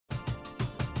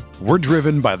We're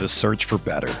driven by the search for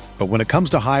better. But when it comes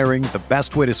to hiring, the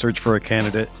best way to search for a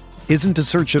candidate isn't to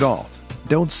search at all.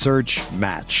 Don't search,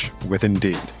 match with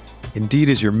Indeed. Indeed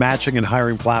is your matching and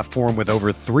hiring platform with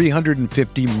over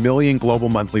 350 million global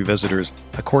monthly visitors,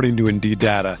 according to Indeed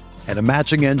data, and a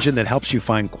matching engine that helps you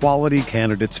find quality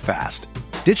candidates fast.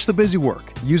 Ditch the busy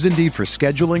work. Use Indeed for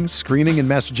scheduling, screening, and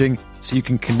messaging so you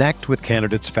can connect with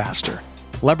candidates faster.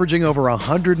 Leveraging over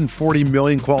 140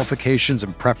 million qualifications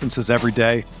and preferences every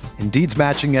day, Indeed's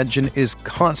matching engine is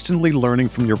constantly learning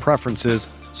from your preferences,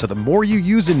 so the more you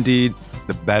use Indeed,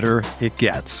 the better it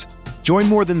gets. Join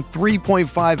more than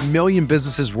 3.5 million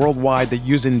businesses worldwide that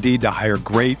use Indeed to hire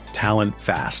great talent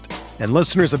fast. And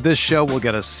listeners of this show will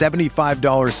get a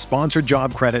 $75 sponsored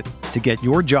job credit to get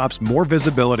your jobs more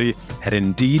visibility at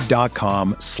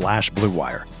Indeed.com/Blue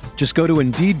Wire. Just go to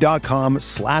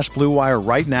Indeed.com/Blue Wire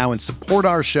right now and support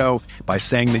our show by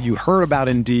saying that you heard about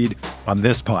Indeed on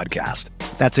this podcast.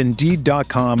 That's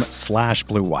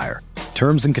Indeed.com/Blue Wire.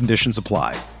 Terms and conditions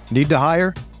apply. Need to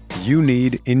hire? You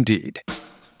need Indeed.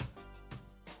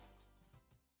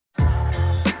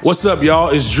 What's up, y'all?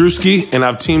 It's Drewski, and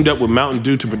I've teamed up with Mountain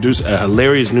Dew to produce a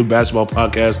hilarious new basketball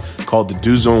podcast called The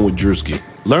Dew Zone with Drewski.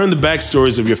 Learn the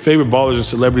backstories of your favorite ballers and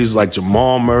celebrities like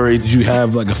Jamal Murray. Did you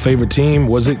have like a favorite team?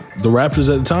 Was it the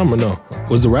Raptors at the time or no?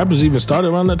 Was the Raptors even started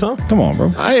around that time? Come on,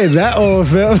 bro. I ain't that old,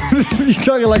 fam. You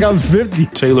talking like I'm 50.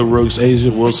 Taylor Rooks, Asia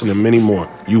Wilson, and many more.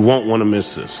 You won't want to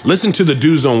miss this. Listen to The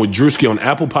Dew Zone with Drewski on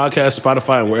Apple Podcasts,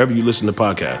 Spotify, and wherever you listen to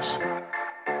podcasts.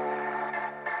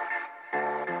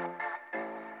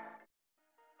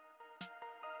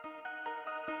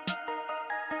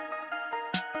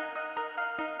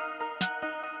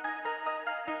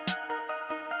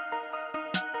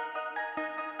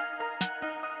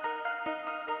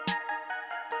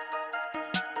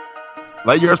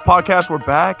 Light Years podcast, we're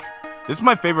back. This is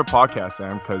my favorite podcast,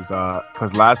 Sam,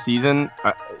 because last season,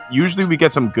 usually we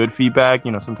get some good feedback,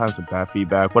 sometimes some bad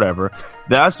feedback, whatever.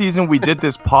 Last season, we did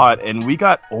this pod, and we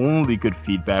got only good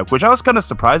feedback, which I was kind of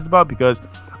surprised about because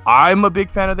I'm a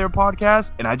big fan of their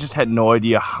podcast, and I just had no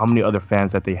idea how many other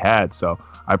fans that they had. So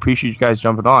I appreciate you guys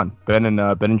jumping on, Ben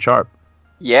and Sharp.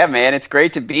 Yeah, man, it's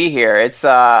great to be here. It's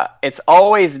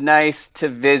always nice to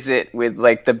visit with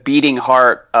like the beating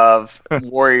heart of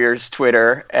Warriors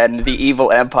Twitter and the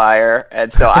evil empire,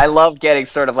 and so I love getting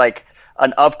sort of like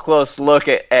an up close look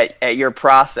at your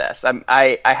process.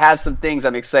 I have some things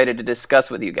I'm excited to discuss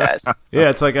with you guys.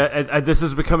 Yeah, it's like this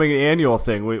is becoming an annual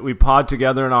thing. We pod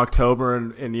together in October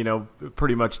and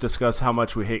pretty much discuss how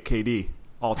much we hate KD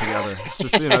all together. It's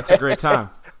just it's a great time.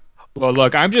 Well,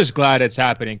 look, I'm just glad it's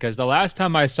happening because the last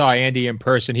time I saw Andy in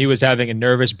person, he was having a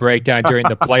nervous breakdown during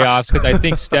the playoffs because I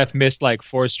think Steph missed like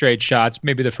 4 straight shots,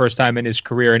 maybe the first time in his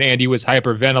career, and Andy was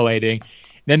hyperventilating.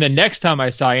 Then the next time I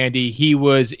saw Andy, he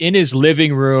was in his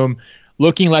living room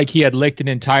looking like he had licked an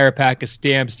entire pack of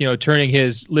stamps, turning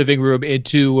his living room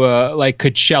into like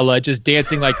Coachella, just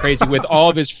dancing like crazy with all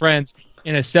of his friends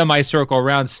in a semicircle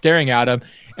around staring at him.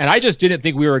 And I just didn't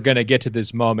think we were going to get to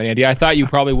this moment, Andy. I thought you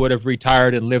probably would have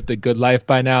retired and lived a good life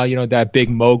by now, that big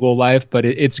mogul life. But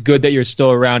it's good that you're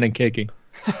still around and kicking.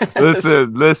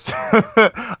 Listen.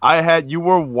 You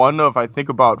were one of, I think,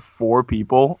 about 4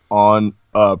 people on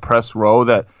press row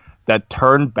that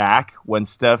turned back when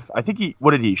Steph, I think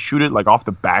what did he shoot it like off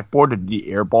the backboard? Did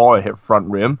he airball it hit front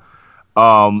rim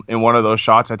in one of those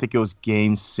shots? I think it was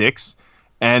game 6.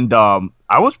 And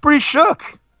I was pretty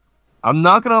shook. I'm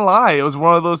not gonna lie. It was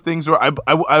one of those things where I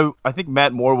think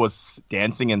Matt Moore was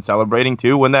dancing and celebrating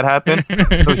too when that happened.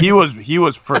 So he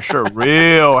was for sure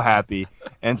real happy.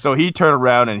 And so he turned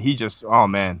around and he just, oh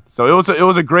man. So it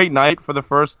was a great night for the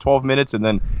first 12 minutes, and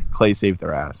then Clay saved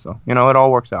their ass. So it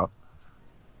all works out.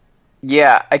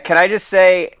 Yeah, can I just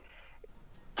say,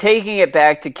 taking it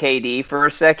back to KD for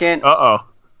a second. Or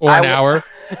an hour.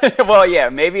 Well, yeah,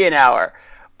 maybe an hour.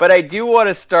 But I do want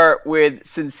to start with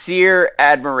sincere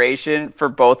admiration for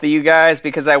both of you guys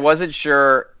because I wasn't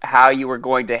sure how you were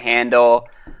going to handle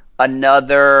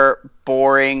another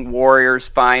boring Warriors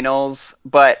finals.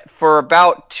 But for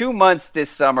about 2 months this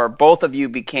summer, both of you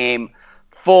became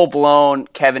full-blown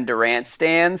Kevin Durant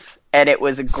stans, and it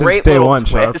was a great little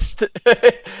twist.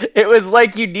 It was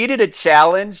like you needed a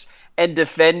challenge, and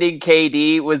defending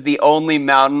KD was the only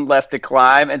mountain left to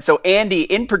climb. And so, Andy,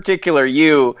 in particular,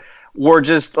 you were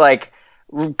just like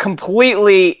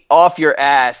completely off your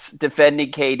ass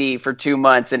defending KD for 2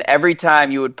 months, and every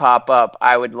time you would pop up,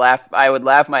 I would laugh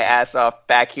my ass off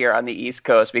back here on the East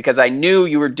Coast because I knew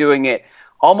you were doing it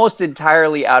almost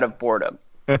entirely out of boredom.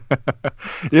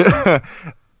 Yeah.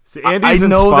 See, Andy's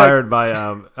inspired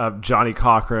by Johnny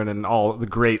Cochran and all the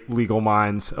great legal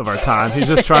minds of our time. He's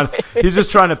just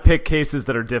trying to pick cases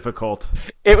that are difficult.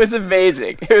 It was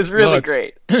amazing. It was really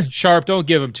great. Sharp, don't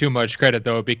give him too much credit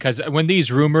though, because when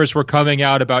these rumors were coming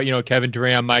out about Kevin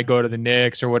Durant might go to the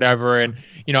Knicks or whatever, and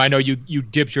I know you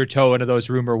dipped your toe into those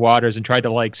rumor waters and tried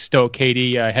to stoke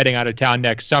KD heading out of town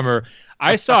next summer.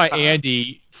 I saw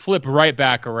Andy flip right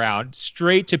back around,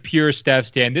 straight to pure Steph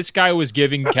stan. This guy was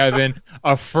giving Kevin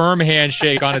a firm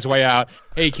handshake on his way out.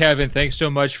 Hey, Kevin, thanks so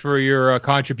much for your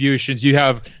contributions. You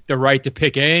have the right to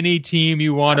pick any team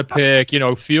you want to pick.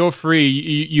 Feel free.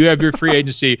 You have your free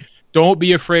agency. Don't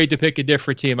be afraid to pick a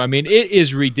different team. I mean, it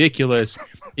is ridiculous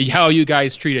how you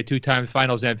guys treat a two-time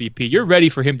Finals MVP. You're ready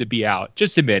for him to be out.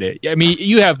 Just admit it. I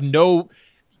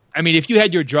mean, if you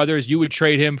had your druthers, you would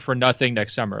trade him for nothing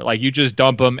next summer. You just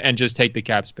dump him and just take the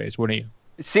cap space, wouldn't you?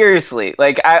 Seriously,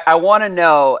 I want to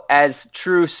know, as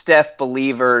true Steph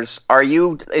believers,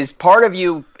 is part of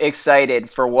you excited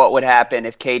for what would happen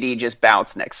if KD just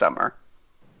bounced next summer?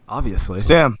 Obviously.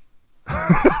 Sam.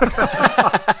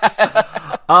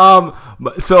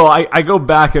 So I go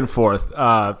back and forth.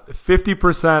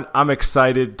 50%, I'm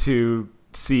excited to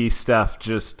see Steph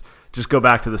just go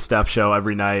back to the Steph show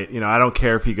every night. I don't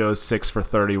care if he goes 6 for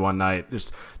 30 one night.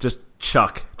 Just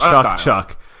chuck.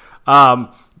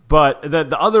 But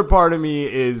the other part of me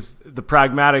is the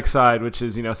pragmatic side, which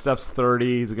is, Steph's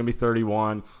 30. He's going to be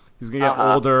 31. He's going to get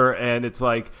older, and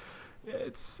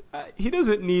he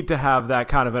doesn't need to have that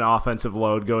kind of an offensive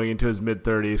load going into his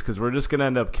mid-30s, because we're just going to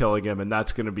end up killing him, and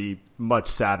that's going to be much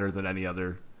sadder than any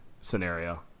other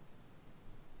scenario.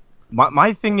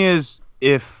 My thing is,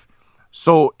 if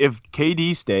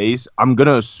KD stays, I'm going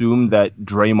to assume that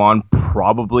Draymond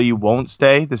probably won't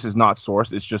stay. This is not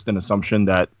sourced. It's just an assumption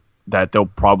that they'll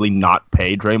probably not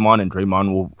pay Draymond, and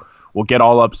Draymond will get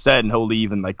all upset and he'll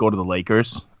leave and go to the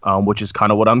Lakers, which is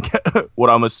kind of what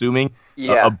I'm assuming.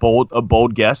 Yeah. A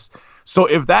bold guess. So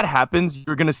if that happens,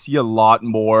 you're going to see a lot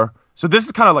more. So this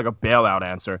is kind of like a bailout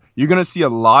answer. You're going to see a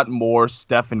lot more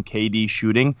Steph and KD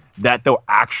shooting that they'll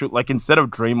actually, instead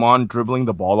of Draymond dribbling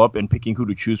the ball up and picking who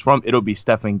to choose from, it'll be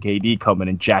Steph and KD coming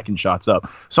and jacking shots up.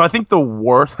 So I think the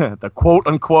worst, the quote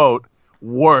unquote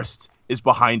worst, is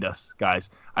behind us, guys.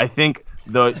 I think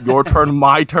your turn,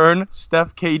 my turn,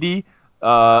 Steph KD,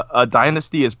 a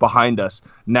dynasty is behind us.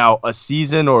 Now, a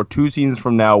season or 2 seasons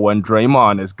from now, when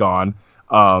Draymond is gone,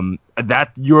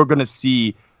 that you're going to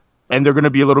see. And they're going to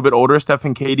be a little bit older, Steph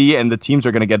and KD, and the teams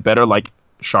are going to get better, like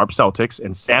Sharp Celtics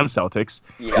and Sam Celtics.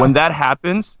 Yeah. When that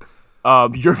happens,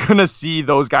 you're going to see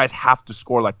those guys have to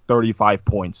score 35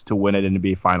 points to win an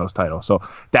NBA Finals title. So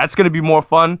that's going to be more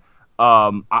fun.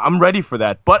 I'm ready for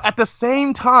that. But at the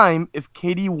same time, if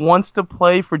KD wants to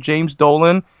play for James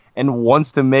Dolan and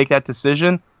wants to make that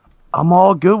decision, I'm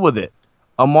all good with it.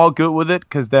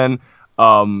 Because then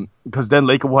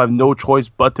Lakers will have no choice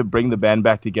but to bring the band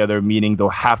back together, meaning they'll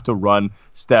have to run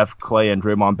Steph, Clay, and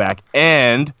Draymond back,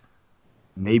 and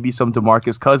maybe some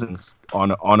DeMarcus Cousins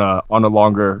on a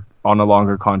longer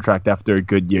contract after a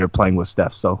good year playing with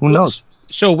Steph. So who knows?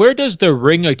 So where does the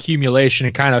ring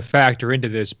accumulation kind of factor into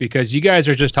this? Because you guys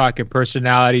are just talking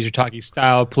personalities, you're talking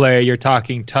style play, you're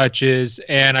talking touches,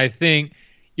 and I think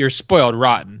you're spoiled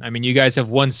rotten. I mean, you guys have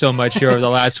won so much here over the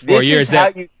last 4 years. This is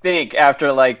how you think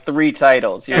after 3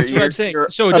 titles. That's what I'm saying.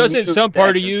 So doesn't some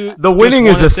part of you... The winning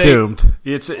is assumed.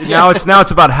 Now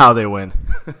it's about how they win.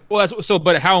 Well,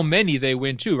 but how many they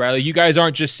win too, right? You guys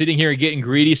aren't just sitting here getting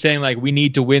greedy saying we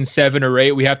need to win 7 or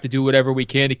 8. We have to do whatever we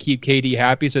can to keep KD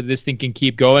happy so this thing can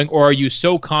keep going. Or are you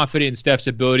so confident in Steph's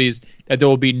abilities that there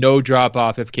will be no drop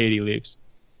off if KD leaves?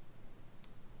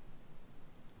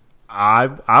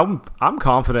 I'm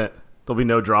confident there'll be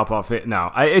no drop off.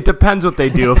 Now it depends what they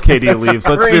do if KD leaves.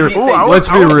 Let's be real. I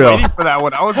was waiting for that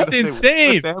one. I was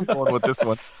insane. Sam going with this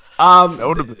one.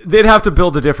 They'd have to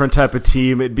build a different type of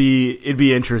team. It'd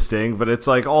be interesting, but it's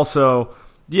also,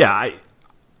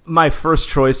 my first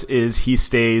choice is he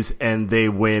stays and they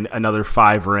win another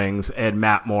 5 rings, and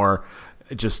Matt Moore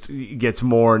just gets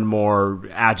more and more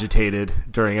agitated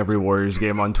during every Warriors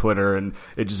game on Twitter, and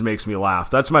it just makes me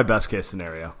laugh. That's my best case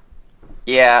scenario.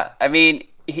 Yeah, I mean,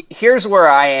 here's where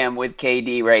I am with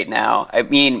KD right now. I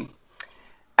mean,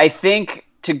 I think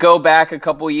to go back a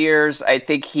couple years, I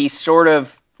think he sort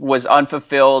of was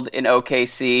unfulfilled in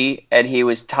OKC, and he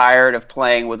was tired of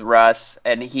playing with Russ,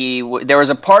 and there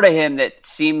was a part of him that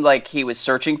seemed like he was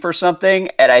searching for something,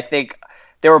 and I think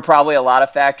there were probably a lot of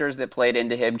factors that played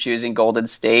into him choosing Golden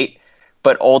State,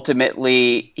 but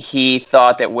ultimately he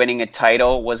thought that winning a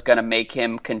title was going to make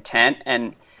him content,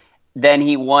 and then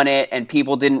he won it, and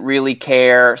people didn't really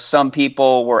care. Some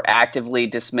people were actively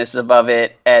dismissive of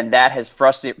it, and that has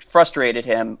frustrated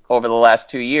him over the last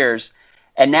 2 years.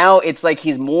 And now it's like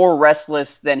he's more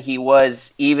restless than he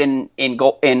was even in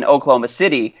Oklahoma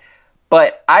City.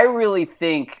 But I really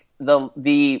think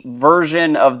the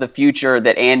version of the future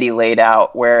that Andy laid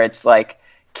out, where it's like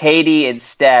KD and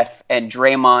Steph and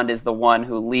Draymond is the one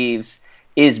who leaves,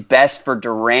 is best for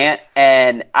Durant.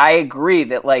 And I agree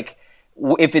that, like,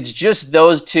 if it's just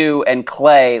those two and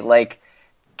Clay, like,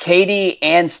 KD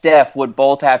and Steph would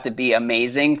both have to be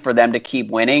amazing for them to keep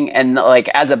winning. And, like,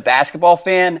 as a basketball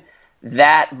fan,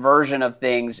 that version of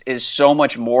things is so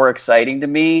much more exciting to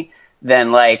me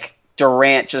than, like,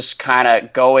 Durant just kind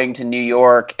of going to New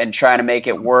York and trying to make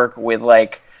it work with,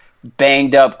 like,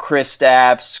 banged up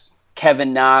Kristaps,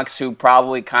 Kevin Knox, who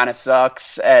probably kind of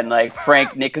sucks, and, like,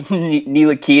 Frank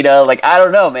Ntilikina. Like, I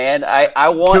don't know, man. I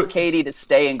want KD to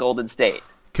stay in Golden State.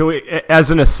 Can we, as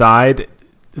an aside,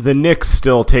 the Knicks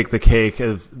still take the cake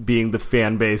of being the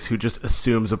fan base who just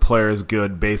assumes a player is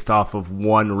good based off of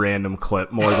one random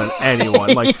clip more than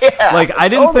anyone. Like, I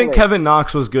didn't think Kevin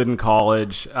Knox was good in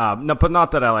college, but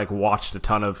not that I, like, watched a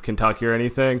ton of Kentucky or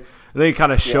anything. And then he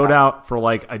kind of showed out for,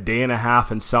 like, a day and a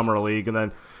half in summer league, and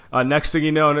then next thing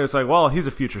you know, and it's like, well, he's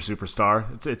a future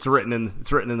superstar. It's written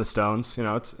in the stones. You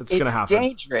know, it's going to happen.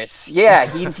 It's dangerous. Yeah,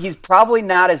 he's probably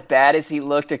not as bad as he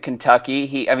looked at Kentucky.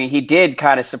 He did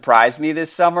kind of surprise me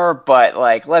this summer, but,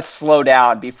 like, let's slow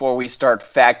down before we start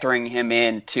factoring him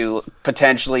into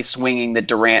potentially swinging the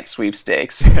Durant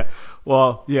sweepstakes.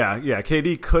 Well, yeah.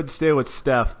 KD could stay with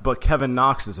Steph, but Kevin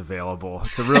Knox is available.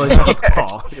 It's a really tough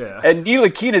call. Yeah, and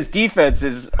Ntilikina's defense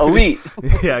is elite.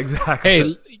 Yeah, exactly.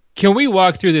 Hey, can we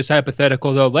walk through this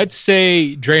hypothetical, though? Let's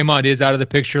say Draymond is out of the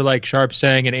picture, like Sharp's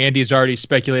saying, and Andy's already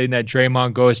speculating that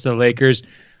Draymond goes to the Lakers.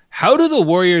 How do the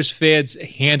Warriors fans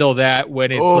handle that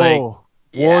when it's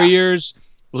Warriors,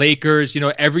 Lakers,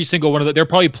 every single one of them? They'll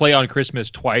probably play on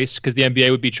Christmas twice because the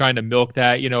NBA would be trying to milk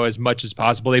that, as much as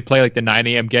possible. They play, like, the 9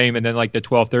 a.m. game and then, like, the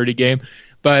 12:30 game.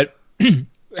 But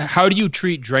how do you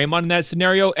treat Draymond in that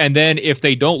scenario? And then if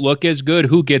they don't look as good,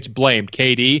 who gets blamed?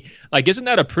 KD? Like, isn't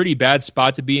that a pretty bad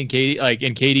spot to be in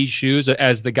KD's shoes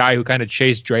as the guy who kind of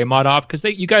chased Draymond off? Because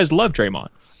you guys love Draymond.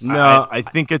 No, I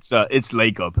think it's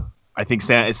Lacob. I think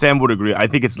Sam would agree. I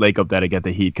think it's Lacob that'll get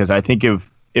the heat because I think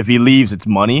if he leaves, it's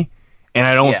money. And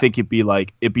I don't think it'd be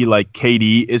like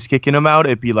KD is kicking him out.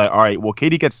 It'd be like, all right, well,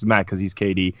 KD gets his mat because he's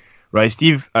KD, right?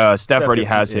 Steph already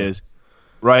has his.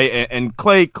 Right, and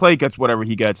Clay gets whatever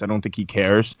he gets. I don't think he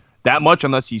cares that much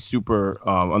unless he's super,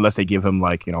 unless they give him,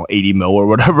 like, 80 mil or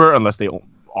whatever, unless they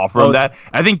offer him that.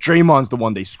 I think Draymond's the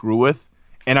one they screw with,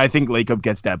 and I think Lacob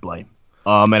gets that blame.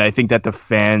 And I think that the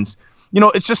fans,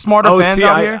 it's just smarter fans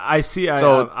out here.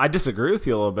 I disagree with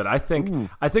you a little bit. I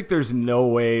think there's no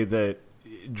way that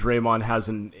Draymond has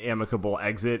an amicable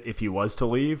exit if he was to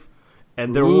leave,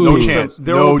 and there will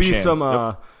be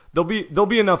some. There'll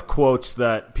be enough quotes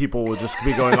that people will just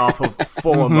be going off of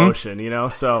full emotion,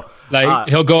 So, like,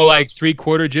 he'll go like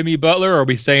 3/4 Jimmy Butler, or are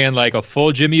we saying like a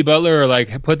full Jimmy Butler, or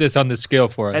like put this on the scale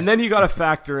for us? And then you got to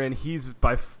factor in he's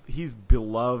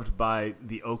beloved by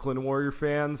the Oakland Warrior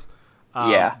fans.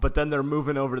 But then they're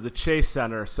moving over to the Chase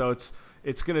Center, so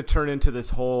it's going to turn into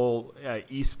this whole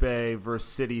East Bay versus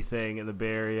City thing in the Bay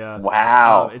Area.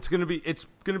 Wow, it's going to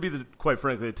be quite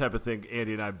frankly the type of thing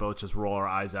Andy and I both just roll our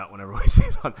eyes at whenever we see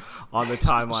it on the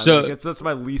timeline. So, that's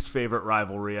my least favorite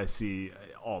rivalry I see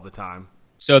all the time.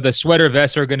 So the sweater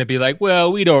vests are going to be like,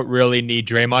 well, we don't really need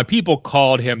Draymond. People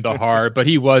called him the Hard, but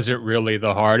he wasn't really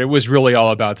the Hard. It was really all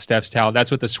about Steph's talent.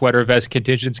 That's what the sweater vest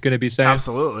contingent's going to be saying.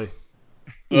 Absolutely.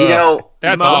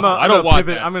 That's awful. I don't want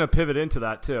that. I'm going to pivot into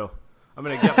that too. I'm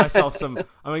gonna get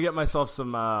myself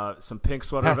some pink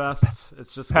sweater vests.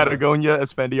 It's just Patagonia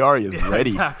Esfandiari is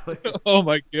ready. Exactly. Oh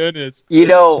my goodness.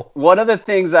 One of the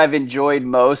things I've enjoyed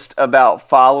most about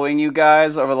following you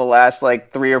guys over the last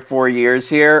like 3 or 4 years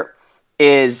here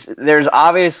is there's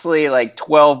obviously like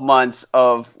 12 months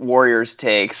of Warriors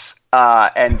takes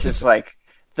and just like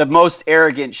the most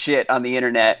arrogant shit on the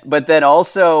internet. But then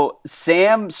also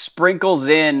Sam sprinkles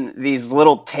in these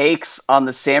little takes on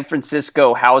the San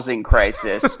Francisco housing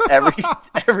crisis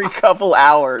every couple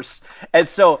hours. And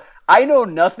so I know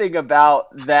nothing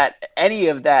about any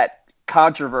of that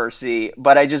controversy,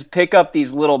 but I just pick up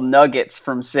these little nuggets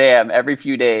from Sam every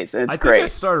few days, and it's great. I think I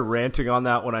started ranting on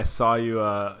that when I saw you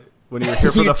when you were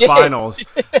here for the finals.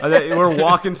 We're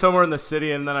walking somewhere in the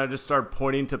city, and then I just started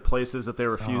pointing to places that they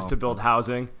refused to build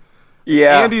housing.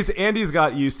 Yeah, Andy's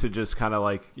got used to just kind of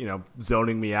like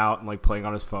zoning me out and like playing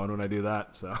on his phone when I do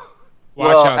that. So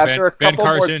watch out, Ben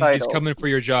Carson is coming for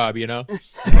your job.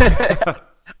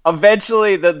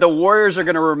 eventually the Warriors are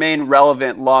going to remain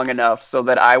relevant long enough so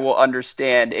that I will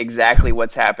understand exactly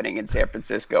what's happening in San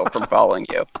Francisco from following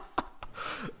you.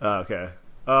 Okay.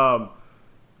 But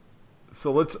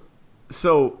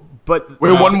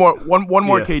wait, one more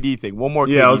yeah. KD thing. One more.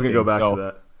 Yeah, KD I was gonna go thing. back to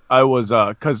that. I was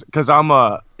because I'm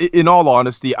in all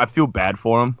honesty, I feel bad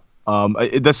for him.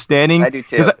 The standing. I do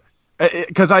too.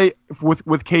 Because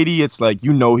with KD, it's like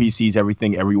he sees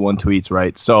everything everyone tweets,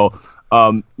 right? So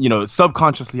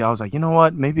subconsciously I was like, you know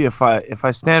what? Maybe if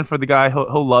I stand for the guy,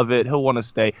 he'll love it. He'll want to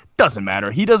stay. Doesn't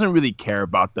matter. He doesn't really care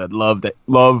about that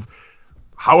love,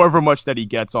 however much that he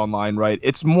gets online, right?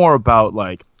 It's more about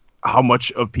like how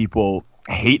much of people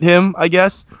hate him, I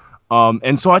guess.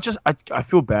 And so I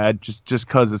feel bad just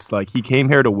because it's like he came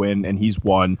here to win and he's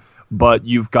won, but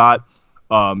you've got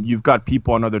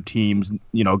people on other teams,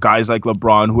 guys like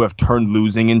LeBron who have turned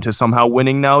losing into somehow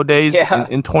winning nowadays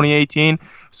in 2018.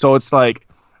 So it's like,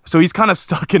 he's kind of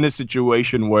stuck in a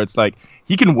situation where it's like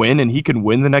he can win and he can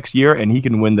win the next year and he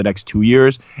can win the next 2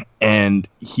 years. And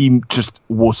he just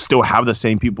will still have the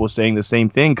same people saying the same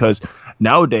thing. Because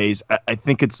nowadays, I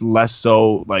think it's less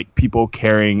so like people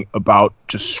caring about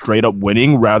just straight up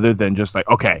winning rather than just like,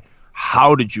 okay,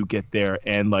 how did you get there?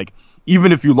 And like,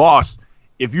 even if you lost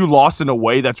in a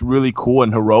way that's really cool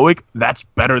and heroic, that's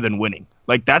better than winning.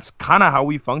 Like, that's kind of how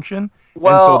we function.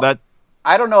 Well, and so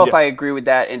I don't know if I agree with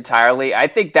that entirely. I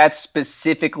think that's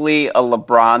specifically a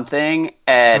LeBron thing,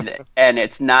 and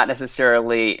it's not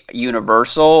necessarily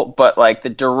universal. But like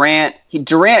the Durant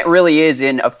really is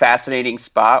in a fascinating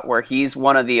spot where he's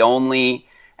one of the only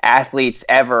athletes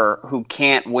ever who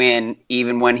can't win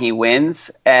even when he wins.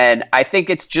 And I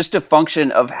think it's just a function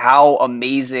of how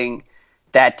amazing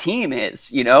that team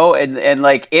is, and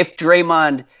like if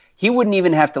Draymond, he wouldn't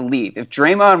even have to leave. If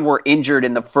Draymond were injured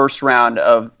in the first round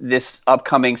of this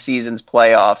upcoming season's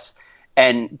playoffs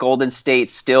and Golden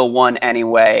State still won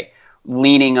anyway,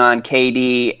 leaning on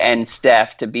KD and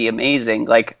Steph to be amazing,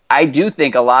 like I do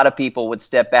think a lot of people would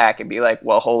step back and be like,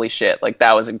 well, holy shit, like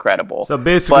that was incredible. So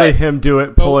basically him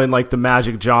pulling like the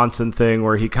Magic Johnson thing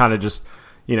where he kind of just,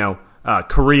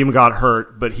 Kareem got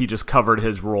hurt, but he just covered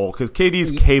his role because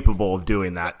KD's capable of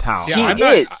doing that talent.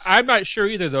 Yeah, I'm not sure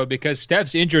either, though, because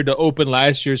Steph's injured to open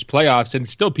last year's playoffs, and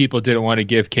still people didn't want to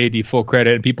give KD full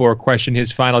credit, and people were questioning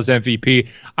his finals MVP.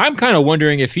 I'm kind of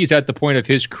wondering if he's at the point of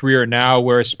his career now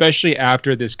where, especially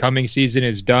after this coming season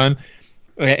is done,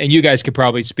 and you guys could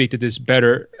probably speak to this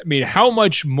better. I mean, how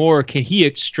much more can he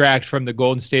extract from the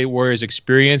Golden State Warriors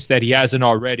experience that he hasn't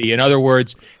already? In other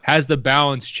words, has the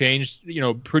balance changed,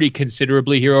 pretty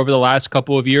considerably here over the last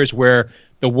couple of years where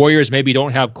the Warriors maybe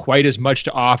don't have quite as much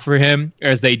to offer him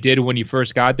as they did when he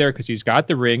first got there because he's got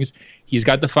the rings, he's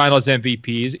got the finals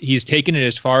MVPs, he's taken it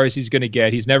as far as he's going to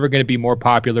get. He's never going to be more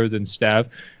popular than Steph.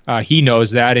 He knows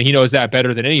that, and he knows that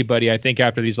better than anybody, I think,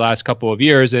 after these last couple of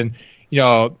years. And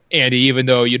Andy, even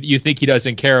though you think he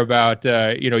doesn't care about,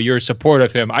 your support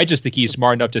of him, I just think he's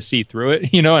smart enough to see through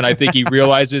it, and I think he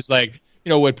realizes, like,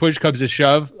 when push comes to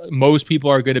shove, most people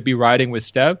are going to be riding with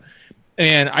Steph.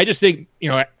 And I just think,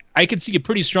 I can see a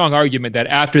pretty strong argument that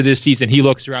after this season, he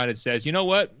looks around and says, you know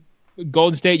what,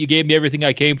 Golden State, you gave me everything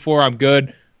I came for. I'm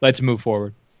good. Let's move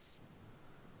forward.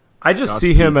 I just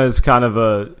see him as kind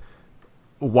of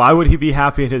why would he be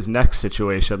happy in his next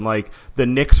situation? Like the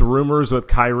Knicks rumors with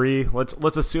Kyrie,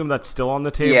 let's assume that's still on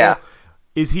the table. Yeah.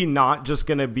 Is he not just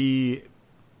going to be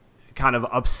kind of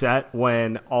upset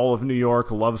when all of New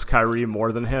York loves Kyrie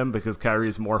more than him because Kyrie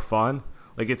is more fun?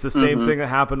 Like it's the same thing that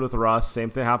happened with Russ, same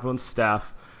thing happened with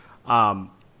Steph. And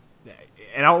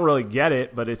I don't really get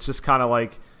it, but it's just kind of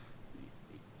like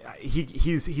he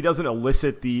doesn't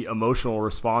elicit the emotional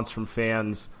response from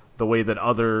fans the way that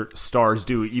other stars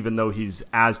do, even though he's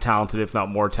as talented, if not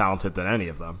more talented than any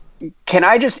of them. Can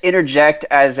I just interject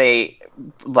as a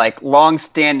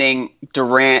long-standing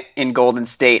Durant in Golden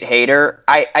State hater?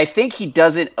 I think he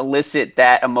doesn't elicit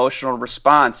that emotional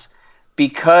response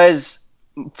because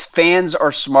fans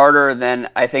are smarter than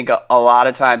I think a lot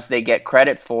of times they get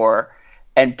credit for.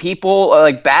 And people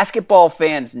like basketball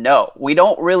fans know we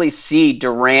don't really see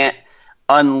Durant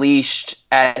unleashed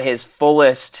at his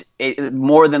fullest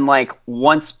more than like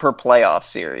once per playoff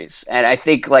series. And I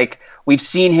think like we've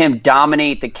seen him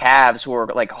dominate the Cavs who are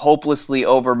like hopelessly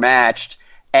overmatched,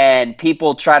 and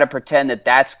people try to pretend that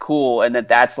that's cool and that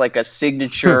that's like a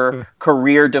signature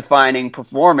career defining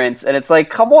performance. And it's like,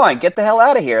 come on, get the hell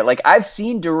out of here. Like I've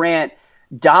seen Durant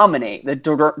dominate.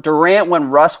 Durant when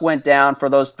Russ went down for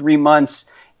those 3 months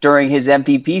during his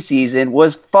MVP season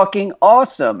was fucking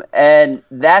awesome. And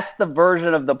that's the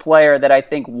version of the player that I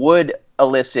think would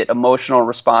elicit emotional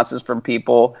responses from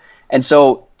people. And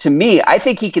so to me, I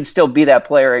think he can still be that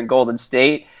player in Golden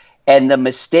State. And the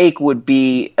mistake would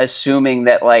be assuming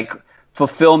that like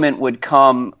fulfillment would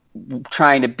come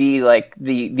trying to be like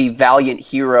the valiant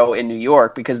hero in New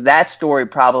York, because that story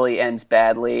probably ends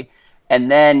badly. And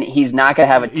then he's not going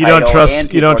to have a title.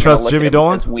 You don't trust Jimmy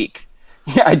Dolan? This week.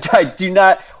 Yeah, I do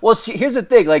not. Well, see, here's the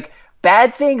thing. Like,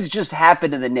 bad things just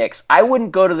happen to the Knicks. I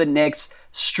wouldn't go to the Knicks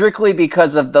strictly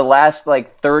because of the last,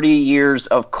 30 years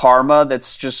of karma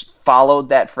that's just followed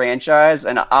that franchise.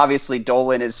 And obviously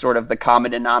Dolan is sort of the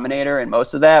common denominator in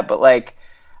most of that. But,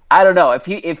 I don't know.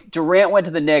 If Durant went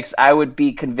to the Knicks, I would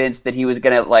be convinced that he was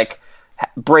going to,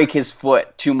 break his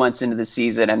foot 2 months into the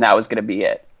season, and that was going to be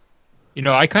it.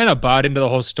 I kind of bought into the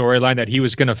whole storyline that he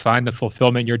was going to find the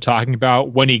fulfillment you're talking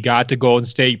about when he got to Golden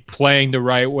State, playing the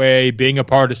right way, being a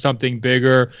part of something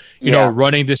bigger,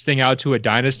 running this thing out to a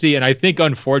dynasty. And I think,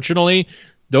 unfortunately,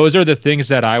 those are the things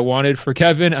that I wanted for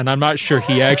Kevin, and I'm not sure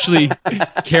he actually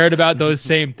cared about those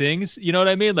same things. You know what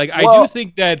I mean? I do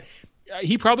think that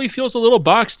he probably feels a little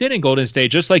boxed in Golden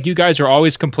State, just like you guys are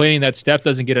always complaining that Steph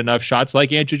doesn't get enough shots,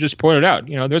 like Andrew just pointed out.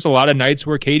 There's a lot of nights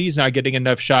where KD's not getting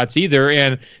enough shots either,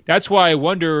 and that's why I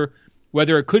wonder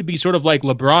whether it could be sort of like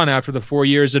LeBron after the 4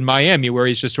 years in Miami, where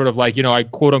he's just sort of like, I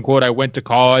quote unquote, I went to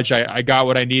college, I got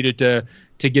what I needed to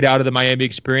get out of the Miami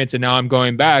experience, and now I'm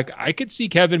going back. I could see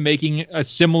Kevin making a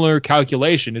similar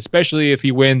calculation, especially if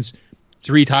he wins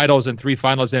 3 titles and 3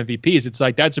 finals MVPs. It's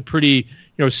like, that's a pretty,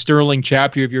 sterling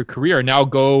chapter of your career. Now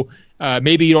go,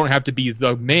 maybe you don't have to be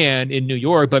the man in New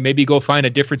York, but maybe go find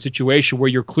a different situation where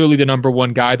you're clearly the number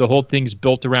one guy. The whole thing's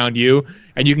built around you,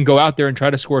 and you can go out there and try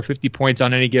to score 50 points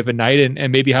on any given night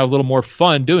and maybe have a little more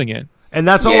fun doing it. And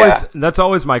that's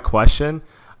always my question.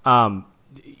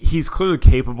 He's clearly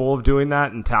capable of doing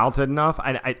that and talented enough.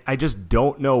 I just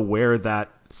don't know where that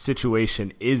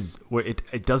situation is, where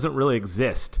it doesn't really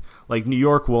exist. Like, New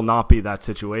York will not be that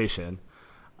situation.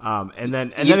 And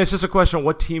then it's just a question of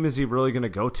what team is he really going to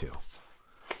go to?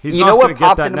 He's not going to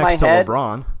get that next to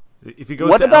LeBron. If he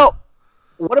goes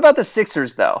what about the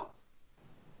Sixers though?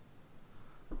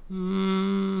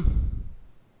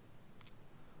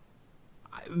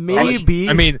 Maybe.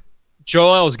 I mean,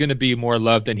 Joel is going to be more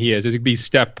loved than he is. It's going to be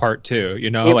Steph part 2, they're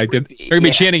going to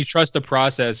be chanting trust the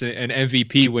process and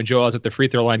MVP when Joel's at the free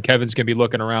throw line. Kevin's going to be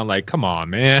looking around like, come on,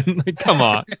 man. Come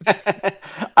on.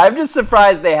 I'm just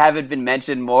surprised they haven't been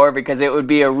mentioned more, because it would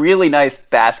be a really nice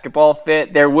basketball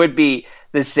fit. There would be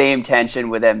the same tension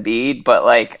with Embiid, but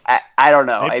I don't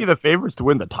know. Maybe the favorites to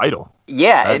win the title.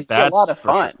 Yeah, it'd be a lot of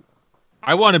fun. Sure.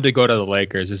 I want him to go to the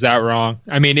Lakers. Is that wrong?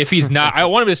 I mean, if he's not, I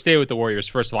want him to stay with the Warriors,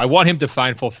 first of all. I want him to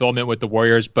find fulfillment with the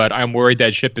Warriors, but I'm worried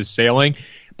that ship is sailing.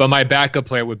 But my backup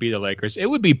player would be the Lakers. It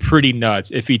would be pretty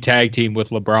nuts if he tag teamed with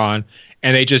LeBron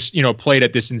and they just, played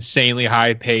at this insanely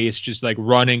high pace, just like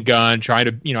run and gun, trying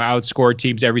to, outscore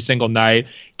teams every single night.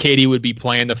 KD would be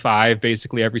playing the 5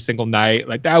 basically every single night.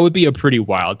 Like, that would be a pretty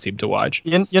wild team to watch.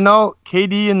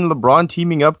 KD and LeBron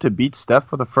teaming up to beat Steph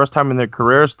for the first time in their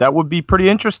careers, that would be pretty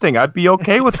interesting. I'd be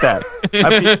okay with that.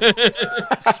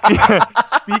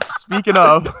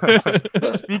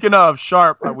 Speaking of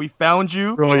Sharp, we found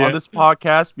you on this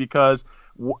podcast because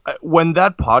when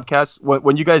that podcast,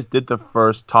 when you guys did the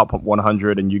first top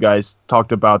 100 and you guys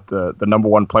talked about the number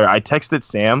one player, I texted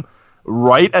Sam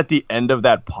right at the end of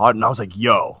that pod, and I was like,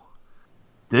 yo,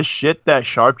 this shit that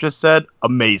Sharp just said,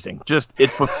 amazing. Just,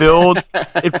 it filled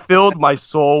my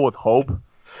soul with hope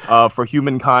for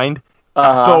humankind.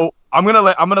 So I'm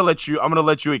gonna let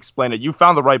you explain it. You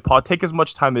found the right pod. Take as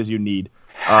much time as you need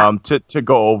to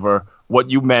go over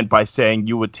what you meant by saying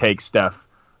you would take Steph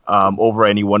over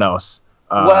anyone else.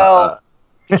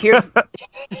 Here's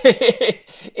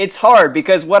it's hard,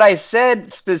 because what I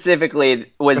said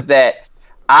specifically was that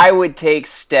I would take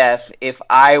Steph if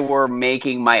I were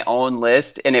making my own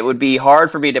list, and it would be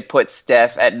hard for me to put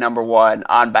Steph at number 1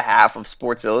 on behalf of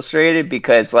Sports Illustrated,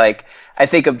 because I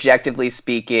think objectively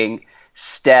speaking,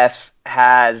 Steph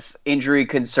has injury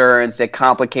concerns that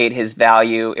complicate his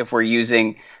value if we're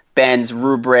using Ben's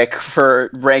rubric for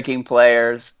ranking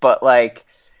players. But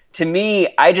to me,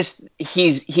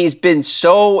 he's been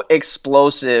so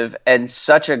explosive and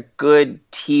such a good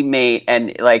teammate,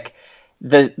 and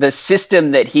the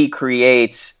system that he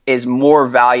creates is more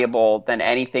valuable than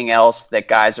anything else that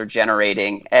guys are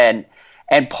generating.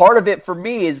 And part of it for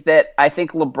me is that I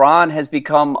think LeBron has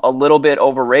become a little bit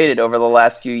overrated over the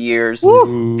last few years.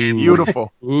 Ooh,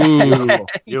 beautiful.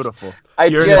 Beautiful.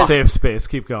 You're in a safe space.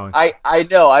 Keep going. I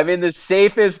know. I'm in the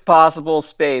safest possible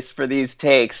space for these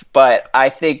takes, but I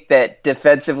think that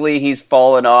defensively he's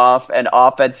fallen off, and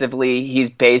offensively he's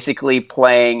basically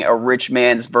playing a rich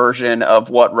man's version of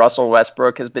what Russell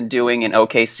Westbrook has been doing in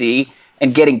OKC.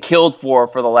 and getting killed for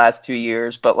the last 2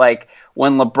 years. But like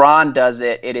when LeBron does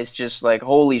it, it is just like,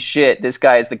 holy shit, this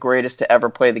guy is the greatest to ever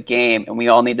play the game, and we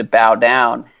all need to bow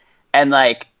down. And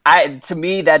like, to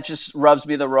me, that just rubs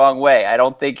me the wrong way. I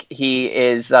don't think he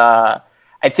is.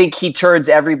 I think he turns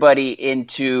everybody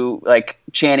into like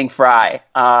Channing Frye,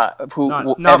 who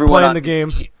not playing the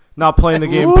game. Not playing the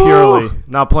game purely.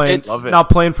 Not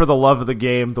playing for the love of the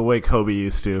game the way Kobe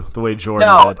used to, the way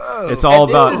Jordan did. It's all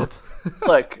about...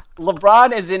 Look,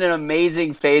 LeBron is in an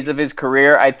amazing phase of his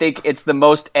career. I think it's the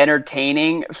most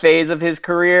entertaining phase of his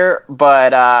career,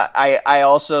 but I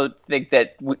also think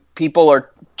that people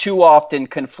are too often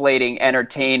conflating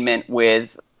entertainment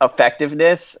with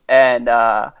effectiveness, and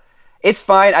it's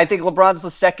fine. I think LeBron's the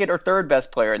second or third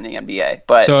best player in the NBA.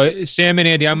 But so, Sam and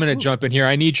Andy, I'm going to jump in here.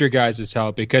 I need your guys'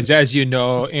 help because, as you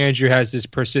know, Andrew has this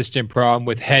persistent problem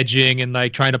with hedging and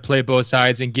like trying to play both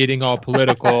sides and getting all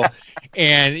political.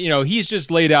 And, you know, he's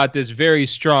just laid out this very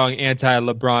strong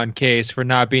anti-LeBron case for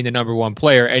not being the number one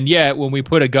player. And yet, when we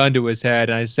put a gun to his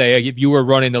head and I say, if you were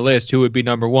running the list, who would be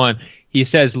number one? He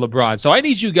says LeBron. So I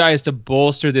need you guys to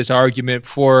bolster this argument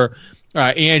for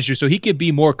Andrew, so he could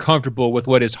be more comfortable with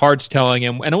what his heart's telling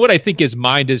him and what I think his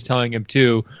mind is telling him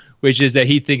too, which is that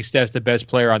he thinks Steph's the best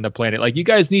player on the planet. Like, you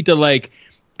guys need to like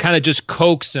kind of just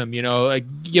coax him, you know, like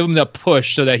give him the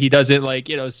push so that he doesn't like,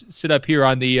 you know, sit up here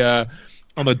on the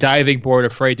diving board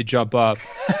afraid to jump up.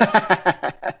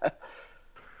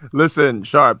 Listen,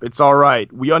 Sharp, it's all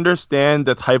right. We understand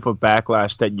the type of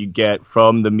backlash that you get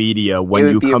from the media when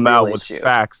you come out with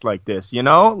facts like this, you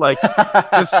know? Like,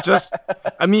 just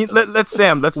I mean, let's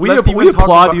we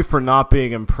applaud you for not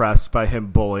being impressed by him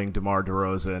bullying DeMar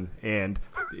DeRozan and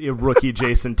rookie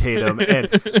Jason Tatum and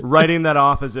writing that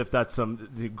off as if that's some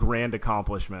grand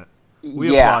accomplishment.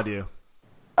 We applaud you.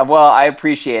 Well, I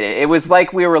appreciate it. It was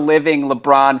like we were living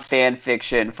LeBron fan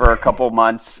fiction for a couple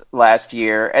months last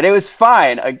year, and it was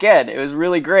fine. Again, it was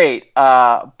really great.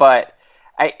 But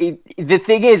the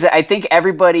thing is, I think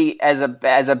everybody as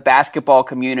a basketball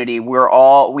community, we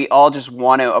all just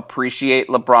want to appreciate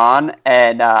LeBron,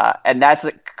 and that's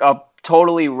a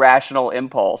totally rational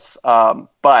impulse.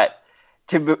 But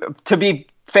to be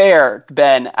fair,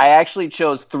 Ben, I actually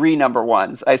chose 3 number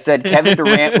ones. I said Kevin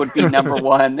Durant would be number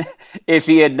one if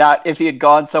he had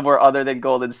gone somewhere other than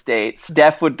Golden State.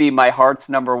 Steph would be my heart's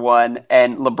number one,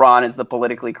 and LeBron is the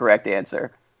politically correct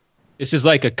answer. This is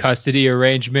like a custody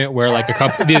arrangement where like a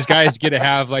couple of these guys get to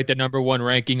have like the number one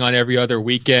ranking on every other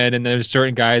weekend, and there's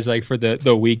certain guys like for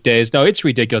the weekdays. No, it's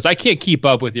ridiculous. I can't keep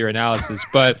up with your analysis,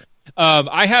 but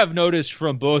I have noticed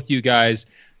from both you guys,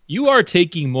 you are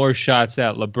taking more shots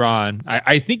at LeBron.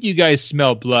 I think you guys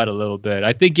smell blood a little bit.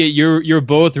 I think you're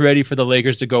both ready for the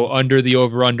Lakers to go under the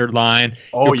over-under line.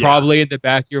 You're probably in the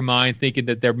back of your mind thinking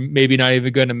that they're maybe not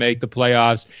even going to make the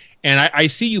playoffs. And I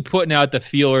see you putting out the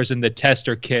feelers and the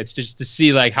tester kits just to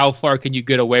see like how far can you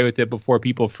get away with it before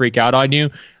people freak out on you.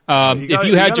 If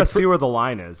you had to see where the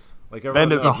line is. Like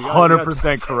Ben is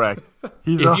 100% correct.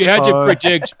 If you had to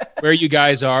predict where you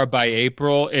guys are by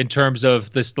April in terms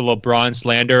of the LeBron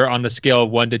slander on the scale of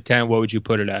 1 to 10, what would you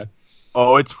put it at?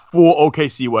 Oh, it's full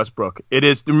OKC Westbrook. It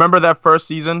is. Remember that first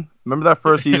season?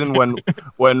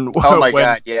 when oh my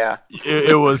god, yeah.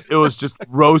 It was just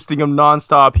roasting him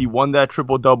nonstop. He won that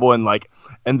triple-double and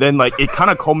then it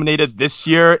kind of culminated this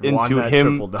year into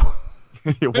him triple-double.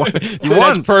 He won.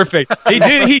 That's perfect.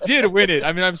 He did win it.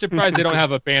 I mean, I'm surprised they don't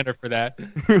have a banner for that.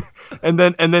 and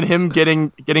then him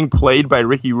getting played by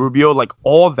Ricky Rubio,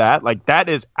 all that, that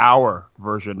is our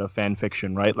version of fan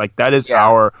fiction, right? That is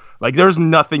our there's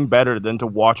nothing better than to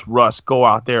watch Russ go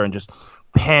out there and just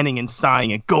panning and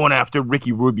sighing and going after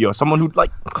Ricky Rubio, someone who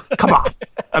come on.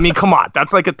 I mean, come on.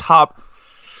 That's a top.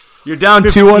 You're down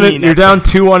 2-1. You're down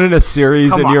 2-1 in a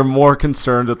series, and you're more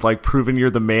concerned with proving you're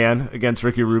the man against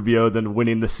Ricky Rubio than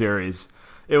winning the series.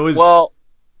 It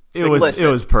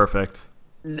was perfect.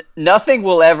 Nothing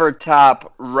will ever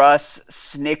top Russ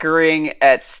snickering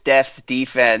at Steph's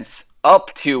defense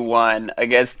up 2-1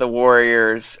 against the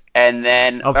Warriors, and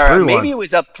then maybe it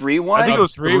was up 3-1. I think it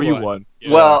was 3-1.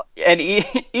 Yeah. Well, and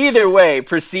either way,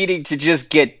 proceeding to just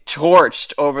get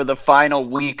torched over the final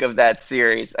week of that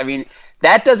series. I mean,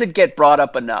 that doesn't get brought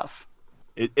up enough.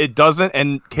 It doesn't,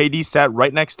 and KD sat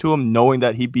right next to him knowing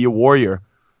that he'd be a Warrior.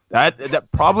 That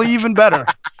probably even better.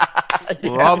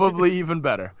 Probably even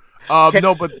better.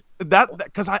 No, but that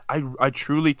because I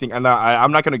truly think, and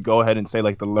I'm not going to go ahead and say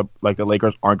the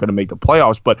Lakers aren't going to make the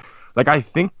playoffs, but I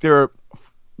think they're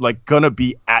going to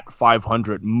be at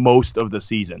 500 most of the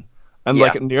season. And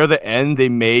near the end, they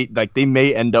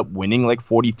may end up winning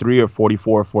 43 or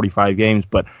 44 or 45 games,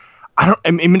 but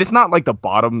I mean, it's not the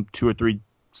bottom 2 or 3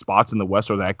 spots in the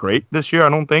West are that great this year, I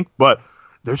don't think. But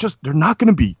they're not going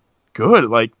to be good.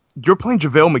 Like, you're playing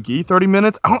JaVale McGee 30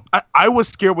 minutes. I was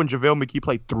scared when JaVale McGee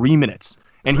played 3 minutes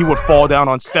and he would fall down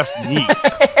on Steph's knee.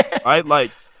 Right?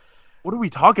 Like, what are we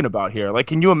talking about here? Like,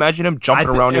 can you imagine him jumping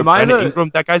around him? Brandon Ingram,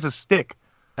 that guy's a stick.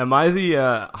 Am I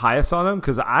the highest on him?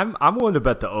 Because I'm willing to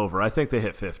bet the over. I think they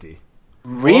hit 50.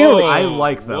 Really? I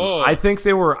like them. Whoa. I think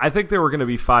they were going to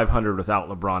be 500 without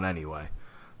LeBron anyway.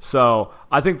 So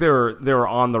I think they were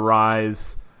on the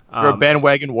rise. You're a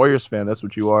bandwagon Warriors fan. That's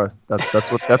what you are. That's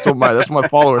what my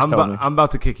followers tell me. I'm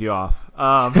about to kick you off.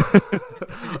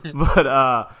 But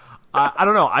I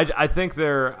don't know. I think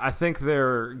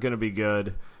they're going to be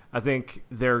good. I think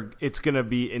it's going to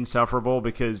be insufferable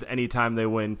because anytime they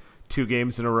win 2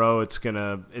 games in a row, it's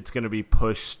gonna be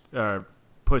pushed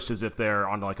as if they're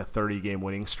on like a 30-game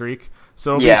winning streak.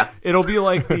 So it'll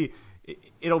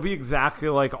be exactly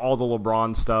like all the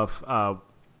LeBron stuff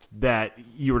that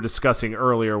you were discussing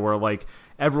earlier, where like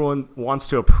everyone wants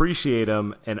to appreciate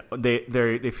him and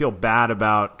they feel bad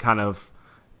about kind of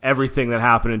everything that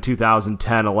happened in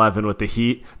 2010-11 with the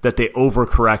Heat, that they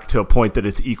overcorrect to a point that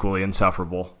it's equally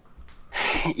insufferable.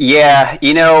 Yeah,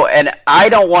 and I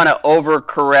don't want to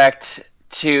overcorrect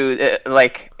to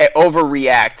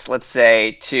overreact, let's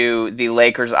say, to the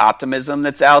Lakers' optimism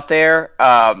that's out there,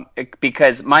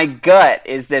 because my gut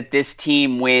is that this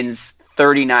team wins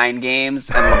 39 games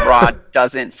and LeBron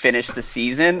doesn't finish the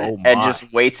season and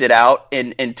just waits it out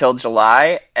until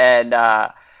July. And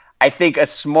I think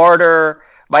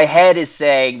my head is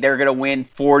saying they're going to win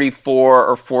 44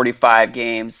 or 45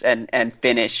 games and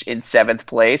finish in 7th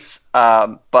place.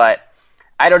 But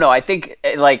I don't know. I think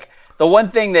the one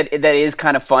thing that is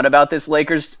kind of fun about this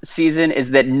Lakers season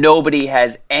is that nobody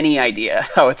has any idea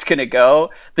how it's going to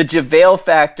go. The JaVale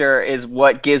factor is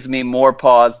what gives me more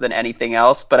pause than anything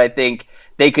else, but I think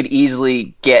they could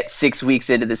easily get 6 weeks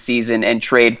into the season and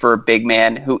trade for a big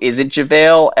man who isn't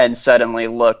JaVale and suddenly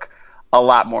look a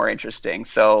lot more interesting.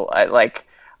 So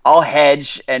I'll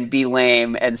hedge and be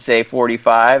lame and say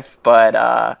 45,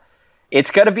 but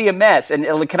it's going to be a mess. And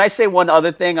can I say one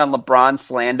other thing on LeBron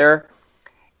slander?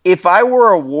 If I were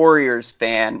a Warriors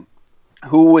fan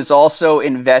who was also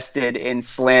invested in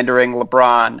slandering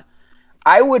LeBron,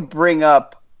 I would bring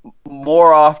up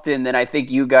more often than I think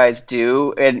you guys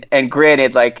do. And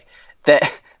granted, the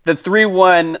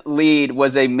 3-1 lead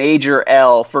was a major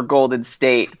L for Golden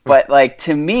State. But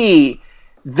to me,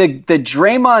 the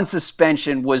Draymond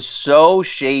suspension was so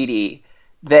shady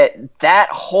that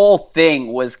whole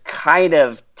thing was kind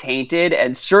of tainted,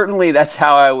 and certainly that's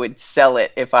how I would sell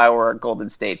it if I were a Golden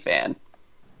State fan.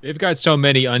 They've got so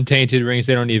many untainted rings,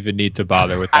 they don't even need to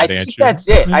bother with that answer. I think that's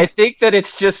it. I think that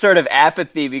it's just sort of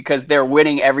apathy because they're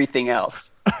winning everything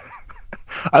else.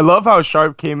 I love how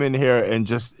Sharp came in here and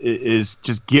is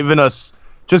giving us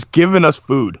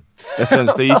food.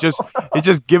 Essentially, he's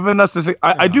just giving us this.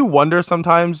 I do wonder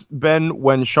sometimes, Ben,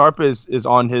 when Sharp is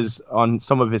on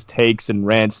some of his takes and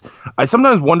rants, I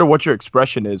sometimes wonder what your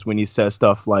expression is when he says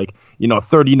stuff like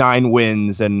 39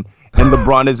 wins and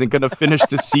LeBron isn't going to finish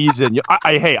the season.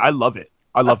 I love it.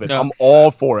 I love it. No. I'm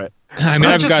all for it. I mean,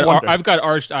 I've got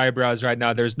arched eyebrows right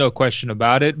now. There's no question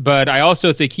about it. But I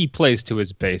also think he plays to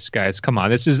his base, guys. Come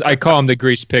on, I call him the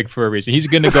grease pig for a reason. He's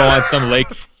going to go on some lake.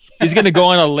 He's going to go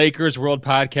on a Lakers World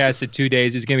podcast in 2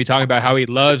 days. He's going to be talking about how he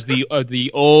loves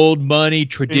the old money,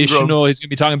 traditional. Ingram. He's going to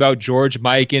be talking about George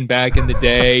Mikan back in the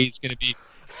day. He's going to be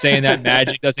saying that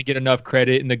Magic doesn't get enough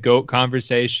credit in the GOAT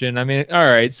conversation. I mean, all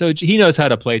right. So he knows how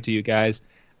to play to you guys.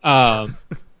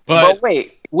 But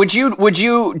wait, would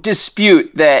you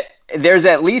dispute that there's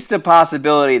at least a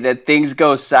possibility that things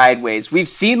go sideways? We've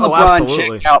seen LeBron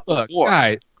check out before.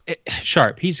 Guys,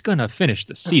 Sharp, he's going to finish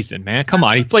the season, man. Come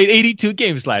on. He played 82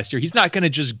 games last year. He's not going to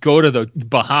just go to the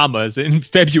Bahamas in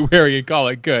February and call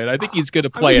it good. I think he's going to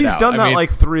play it out. He's done that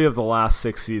 3 of the last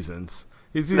 6 seasons.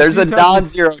 There's a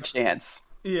non-zero chance.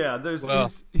 Yeah,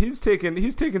 he's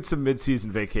taken some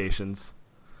mid-season vacations.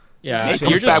 Yeah,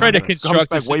 you're just trying to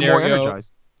construct a scenario.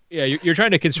 Yeah, you're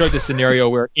trying to construct a scenario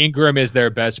where Ingram is their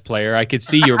best player. I could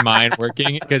see your mind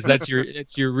working because it's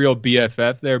your real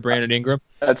BFF there, Brandon Ingram.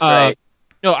 That's right.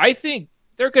 No, I think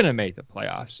they're going to make the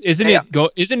playoffs. Isn't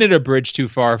it a bridge too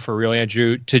far for real,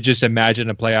 Andrew, to just imagine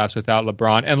the playoffs without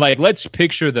LeBron? And let's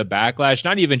picture the backlash,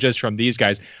 not even just from these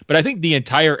guys, but I think the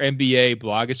entire NBA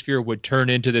blogosphere would turn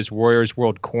into this Warriors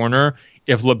World corner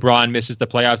if LeBron misses the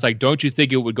playoffs. Don't you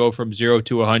think it would go from 0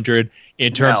 to 100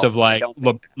 in terms of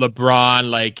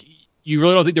LeBron? You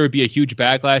really don't think there would be a huge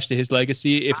backlash to his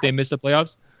legacy if they miss the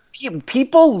playoffs?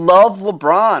 people love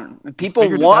LeBron. People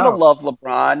want to love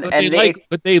LeBron,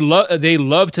 but they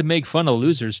love to make fun of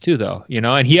losers too, though.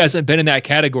 And he hasn't been in that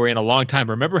category in a long time.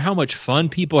 Remember how much fun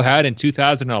people had in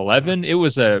 2011? It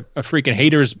was a freaking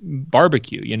haters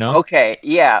barbecue. Okay,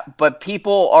 yeah, but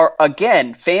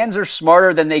fans are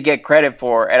smarter than they get credit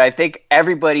for, and I think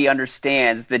everybody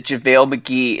understands that JaVale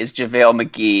McGee is JaVale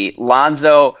McGee.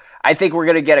 Lonzo, I think we're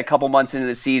going to get a couple months into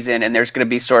the season, and there's going to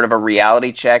be sort of a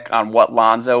reality check on what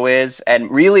Lonzo is. And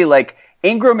really,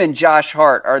 Ingram and Josh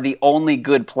Hart are the only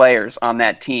good players on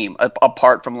that team,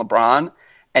 apart from LeBron.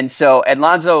 And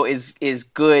Lonzo is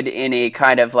good in a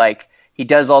kind of he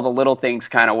does all the little things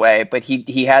kind of way, but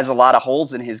he has a lot of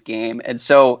holes in his game. And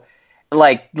so,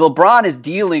 LeBron is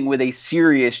dealing with a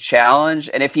serious challenge,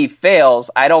 and if he fails,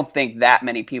 I don't think that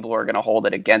many people are going to hold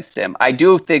it against him. I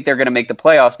do think they're going to make the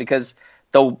playoffs because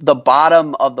the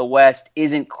bottom of the West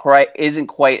isn't quite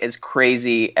as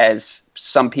crazy as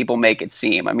some people make it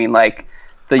seem. I mean, I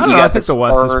think the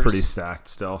West is pretty stacked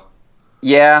still.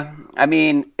 Yeah, I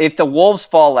mean, if the Wolves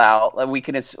fall out,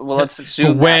 let's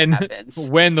assume when that happens.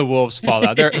 When the Wolves fall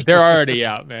out, they're already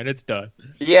out, man. It's done.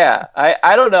 Yeah,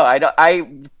 I don't know.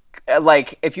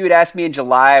 If you had asked me in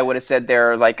July, I would have said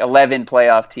there are 11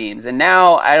 playoff teams, and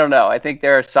now I don't know. I think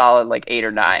there are solid 8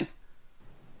 or 9.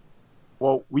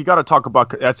 Well, we got to talk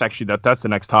about that's the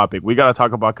next topic. We got to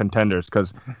talk about contenders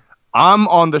because I'm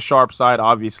on the sharp side,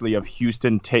 obviously, of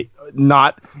Houston. It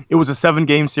was a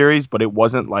 7-game series, but it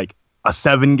wasn't a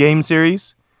 7-game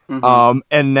series. Mm-hmm.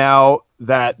 And now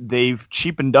that they've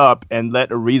cheapened up and let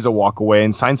Ariza walk away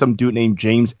and signed some dude named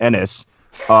James Ennis,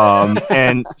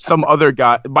 and some other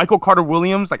guy, Michael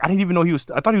Carter-Williams. I didn't even know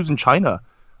I thought he was in China.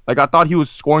 I thought he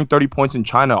was scoring 30 points in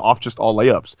China off just all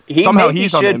layups. He's on the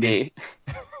NBA.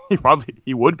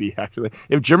 He would be, actually,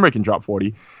 if Jimmer can drop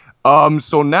 40.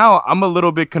 So now I'm a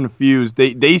little bit confused.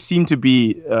 They seem to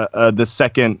be the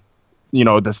second,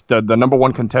 the number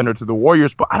one contender to the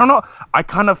Warriors, but I don't know. I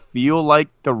kind of feel like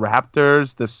the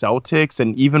Raptors, the Celtics,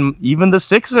 and even the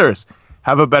Sixers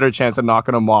have a better chance of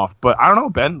knocking them off. But I don't know,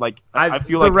 Ben. I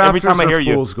feel like every time I hear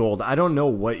you, fool's gold. I don't know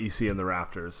what you see in the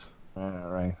Raptors. All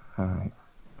right.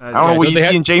 I don't know what you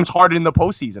see in James Harden in the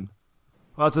postseason.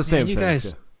 Well, it's the same thing.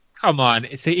 Guys, come on.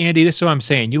 Say, Andy, this is what I'm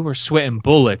saying. You were sweating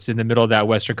bullets in the middle of that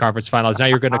Western Conference Finals. Now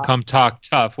you're going to come talk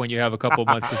tough when you have a couple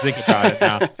months to think about it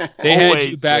now. They had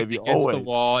you back against the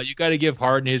wall. You got to give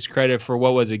Harden his credit for,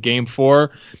 what was it, Game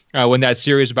 4? When that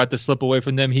series was about to slip away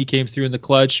from them, he came through in the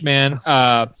clutch, man.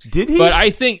 Did he? But I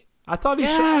thought he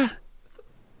shot.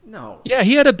 No. Yeah,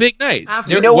 he had a big night.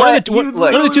 You know what? One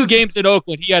of the 2 games in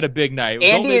Oakland, he had a big night.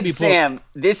 Andy and Sam,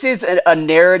 this is a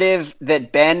narrative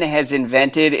that Ben has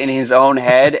invented in his own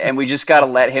head, and we just got to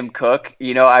let him cook.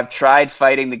 I've tried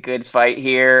fighting the good fight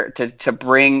here to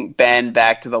bring Ben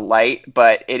back to the light,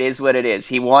 but it is what it is.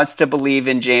 He wants to believe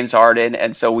in James Harden,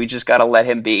 and so we just got to let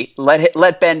him be.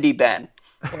 Let Ben be Ben.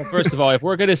 Well, first of all, if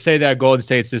we're going to say that Golden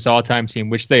State's this all-time team,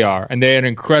 which they are, and they had an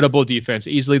incredible defense,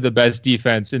 easily the best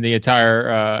defense in the entire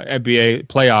NBA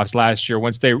playoffs last year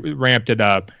once they ramped it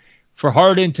up, for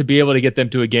Harden to be able to get them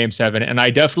to a Game 7, and I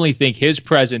definitely think his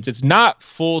presence, it's not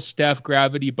full Steph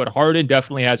gravity, but Harden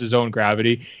definitely has his own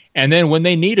gravity. And then when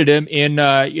they needed him in,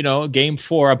 Game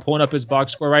 4, I'm pulling up his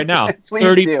box score right now,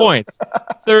 30 points.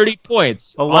 30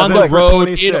 points. 11 on the road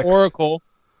 26. in Oracle.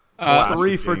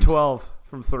 3 for 12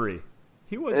 from 3.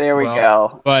 There we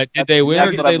go. But did they win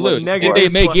or did they lose? Did they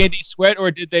make Andy sweat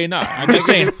or did they not? I'm just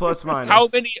saying. Plus minus. How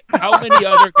many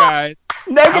other guys?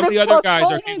 How many other guys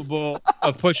are capable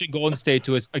of pushing Golden State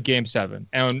to a Game 7?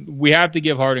 And we have to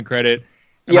give Harden credit.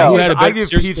 I give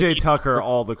PJ Tucker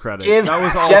all the credit. That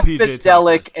was all Jeff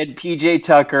Bistelic and PJ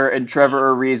Tucker and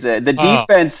Trevor Ariza. The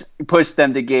defense pushed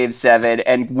them to Game 7,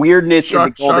 and weirdness in the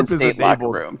Golden State locker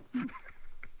room.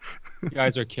 You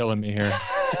guys are killing me here.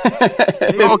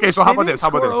 Okay, so how about this?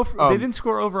 They didn't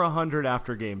score over 100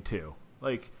 after Game 2.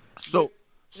 So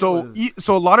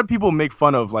a lot of people make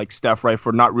fun of Steph, right,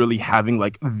 for not really having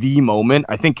the moment.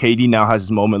 I think KD now has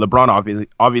his moment. LeBron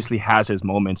obviously has his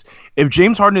moments. If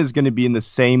James Harden is going to be in the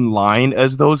same line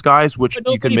as those guys, which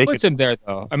you can make, puts him there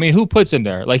though. I mean, who puts him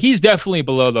there? He's definitely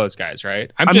below those guys, right?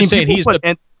 I'm just saying he's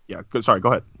yeah, good. Sorry, go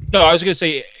ahead. No, I was going to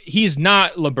say he's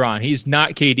not LeBron. He's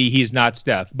not KD. He's not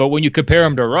Steph. But when you compare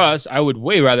him to Russ, I would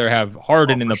way rather have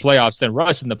Harden in the playoffs than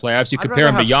Russ in the playoffs. You compare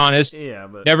him to Giannis,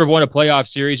 never won a playoff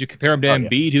series. You compare him to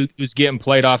Embiid, who's getting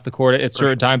played off the court at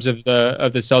certain times of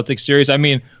the Celtics series. I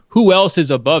mean, who else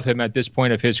is above him at this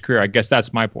point of his career? I guess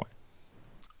that's my point.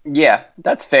 Yeah,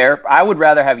 that's fair. I would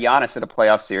rather have Giannis in a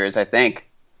playoff series, I think.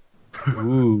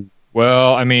 Ooh.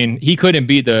 Well, I mean, he couldn't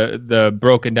beat the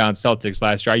broken down Celtics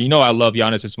last year. I love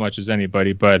Giannis as much as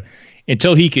anybody, but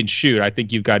until he can shoot, I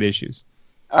think you've got issues.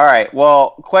 All right.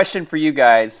 Well, question for you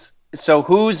guys. So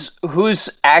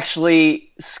who's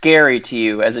actually scary to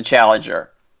you as a challenger?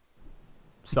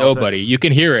 Celtics. Nobody. You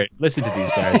can hear it. Listen to these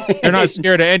guys. They're not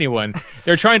scared of anyone.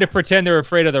 They're trying to pretend they're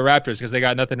afraid of the Raptors because they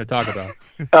got nothing to talk about.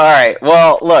 All right.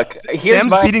 Well, look.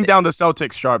 Sam's beating down the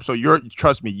Celtics, Sharp. So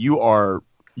trust me, you are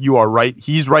right.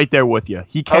 He's right there with you.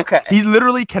 He can't. Okay. He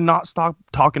literally cannot stop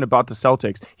talking about the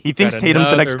Celtics. He thinks Tatum's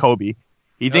the next Kobe.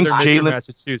 He thinks Jalen.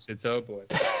 Massachusetts. Oh boy.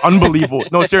 Unbelievable.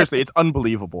 No, seriously, it's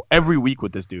unbelievable. Every week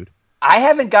with this dude. I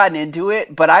haven't gotten into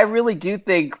it, but I really do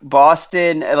think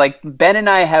Boston, like Ben and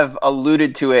I have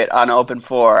alluded to it on Open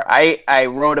Floor. I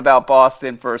wrote about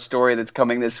Boston for a story that's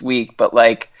coming this week, but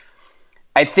like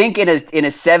I think in a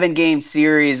 7-game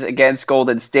series against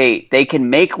Golden State, they can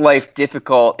make life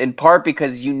difficult in part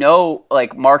because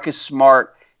like Marcus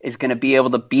Smart is going to be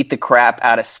able to beat the crap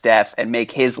out of Steph and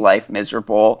make his life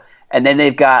miserable. And then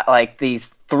they've got like these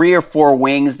 3 or 4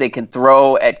 wings they can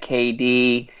throw at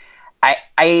KD.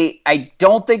 I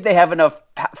don't think they have enough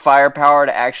firepower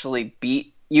to actually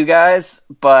beat you guys,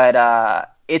 but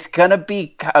it's going to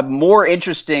be more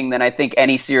interesting than I think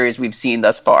any series we've seen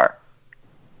thus far.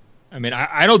 I mean,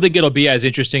 I don't think it'll be as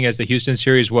interesting as the Houston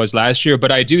series was last year,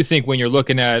 but I do think when you're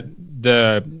looking at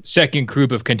the second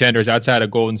group of contenders outside of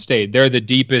Golden State, they're the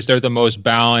deepest, they're the most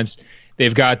balanced.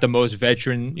 They've got the most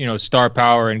veteran, star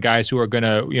power and guys who are going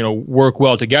to, work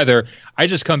well together. I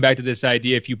just come back to this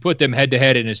idea. If you put them head to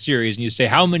head in a series and you say,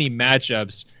 how many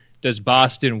matchups does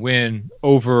Boston win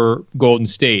over Golden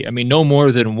State? I mean, no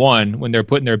more than one when they're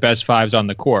putting their best fives on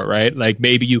the court, right? Like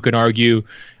maybe you can argue,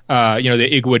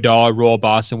 the Iguodala role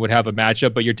Boston would have a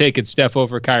matchup, but you're taking Steph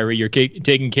over Kyrie. You're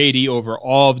taking KD over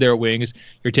all of their wings.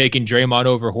 You're taking Draymond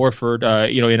over Horford,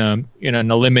 in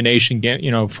an elimination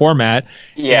game, format.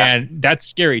 Yeah. And that's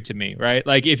scary to me, right?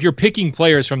 Like if you're picking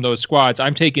players from those squads,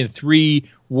 I'm taking 3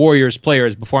 Warriors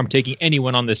players before I'm taking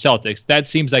anyone on the Celtics. That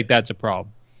seems like that's a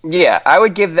problem. Yeah, I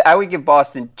would give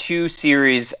Boston 2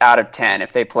 series out of 10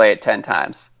 if they play it 10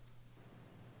 times.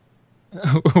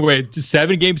 Wait,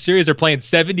 7-game series? They're playing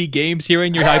 70 games here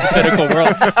in your hypothetical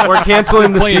world. We're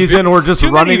canceling the season. We're just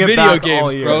running it back games,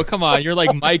 all year. Bro, come on. You're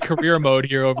like my career mode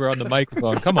here over on the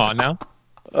microphone. Come on now.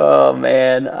 Oh,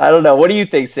 man. I don't know. What do you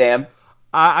think, Sam?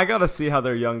 I got to see how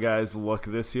their young guys look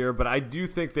this year, but I do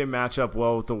think they match up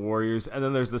well with the Warriors. And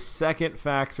then there's the second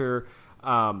factor.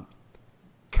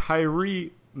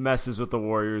 Kyrie messes with the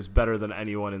Warriors better than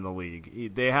anyone in the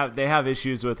league. They have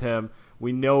issues with him.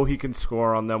 We know he can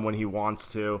score on them when he wants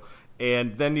to.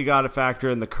 And then you got to factor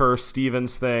in the Kerr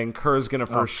Stevens thing. Kerr's going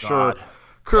to sure.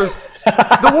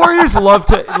 The Warriors love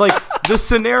to, like, the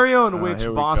scenario in which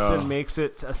Boston makes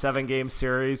it a 7-game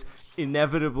series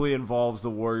inevitably involves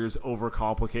the Warriors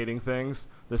overcomplicating things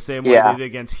the same way they did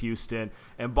against Houston.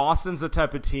 And Boston's the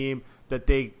type of team that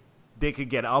they could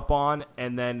get up on,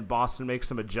 and then Boston makes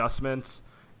some adjustments,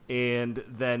 and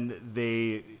then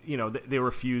they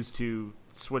refuse to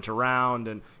switch around,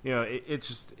 and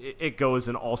it goes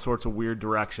in all sorts of weird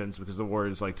directions because the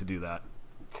Warriors like to do that.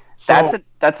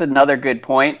 That's another good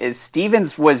point. Is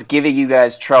Stevens was giving you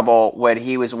guys trouble when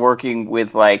he was working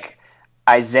with like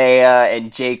Isaiah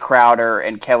and Jay Crowder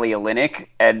and Kelly Olynyk,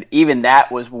 and even that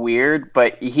was weird.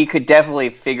 But he could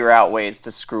definitely figure out ways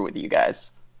to screw with you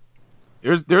guys.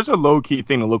 There's a low key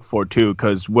thing to look for too,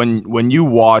 because when you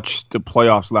watch the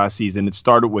playoffs last season, it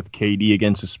started with KD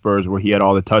against the Spurs where he had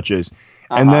all the touches.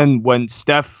 And then when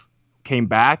Steph came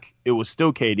back, it was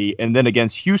still KD. And then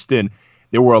against Houston,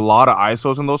 there were a lot of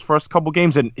ISOs in those first couple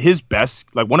games. And his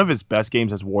best, like one of his best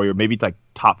games as Warrior, maybe like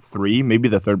top 3, maybe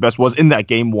the third best, was in that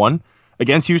game 1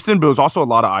 against Houston. But it was also a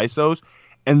lot of ISOs.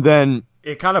 And then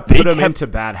it kind of put him into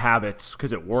bad habits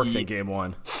because it worked in game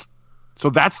 1. So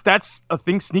that's a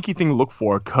sneaky thing to look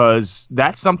for, because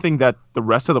that's something that the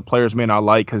rest of the players may not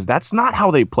like, because that's not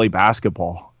how they play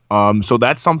basketball. So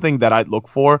that's something that I'd look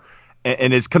for.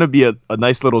 And it's going to be a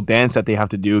nice little dance that they have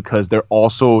to do, because they're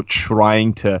also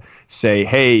trying to say,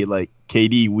 hey, like,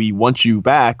 KD, we want you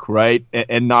back, right?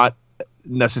 And not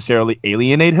necessarily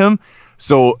alienate him.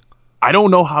 So I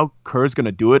don't know how Kerr's going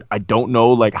to do it. I don't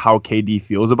know, like, how KD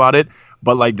feels about it.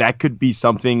 But, like, that could be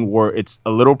something where it's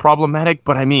a little problematic.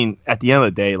 But, I mean, at the end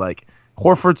of the day, like,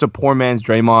 Horford's a poor man's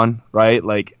Draymond, right?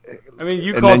 Like I mean,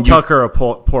 you called Tucker a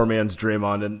poor man's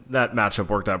Draymond, and that matchup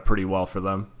worked out pretty well for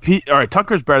them. All right,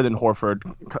 Tucker's better than Horford,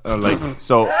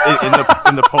 so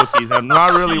in the postseason. I'm not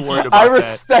really worried about that. I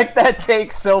respect that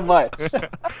take so much.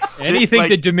 Anything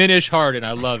to diminish Harden,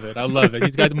 I love it.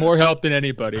 He's got more help than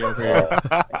anybody over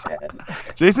here.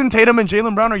 Jason Tatum and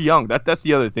Jaylen Brown are young. That's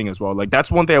the other thing as well. Like, that's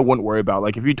one thing I wouldn't worry about.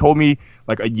 Like, if you told me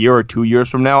like a year or 2 years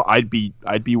from now, I'd be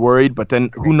worried. But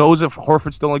then who knows if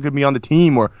Horford's still going to be on the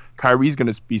team or Kyrie's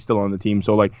going to be still on the team.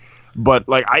 So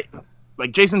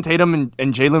Jason Tatum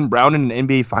and Jaylen Brown in an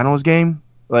NBA Finals game,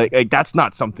 like that's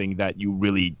not something that you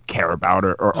really care about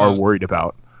or are worried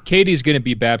about. Katie's going to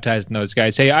be baptized in those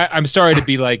guys. Hey, I'm sorry to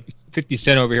be like 50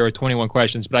 Cent over here with 21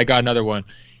 questions, but I got another one.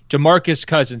 DeMarcus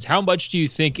Cousins, how much do you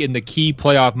think in the key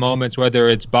playoff moments, whether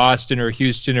it's Boston or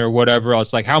Houston or whatever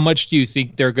else, like how much do you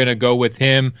think they're going to go with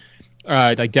him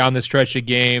like down the stretch of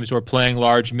games or playing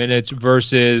large minutes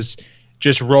versus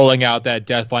just rolling out that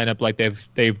death lineup like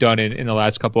they've done in the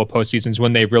last couple of postseasons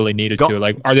when they really needed to?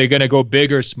 Like, are they going to go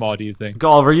big or small, do you think?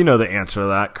 Golliver, you know the answer to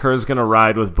that. Kerr's going to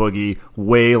ride with Boogie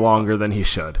way longer than he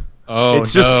should.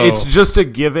 It's just a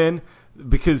given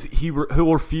because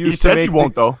he'll refuse to make. He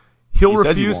won't though. He'll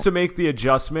refuse to make the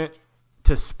adjustment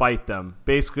to spite them,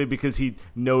 basically because he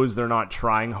knows they're not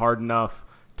trying hard enough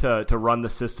to run the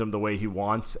system the way he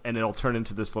wants, and it'll turn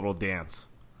into this little dance.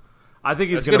 I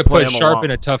think he's going to put Sharp in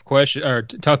a tough question or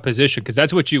tough position because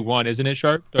that's what you want, isn't it,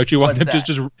 Sharp? Don't you want him to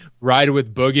just ride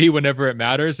with Boogie whenever it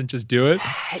matters and just do it?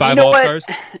 5 All-Stars?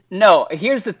 No,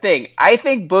 here's the thing. I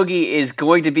think Boogie is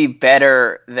going to be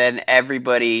better than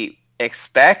everybody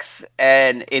expects,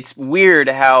 and it's weird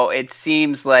how it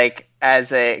seems like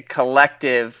as a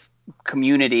collective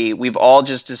community we've all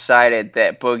just decided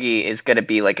that Boogie is going to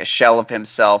be like a shell of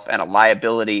himself and a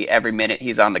liability every minute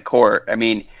he's on the court. I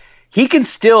mean, he can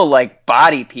still like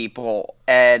body people,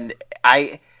 and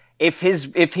if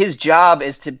his job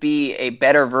is to be a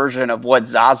better version of what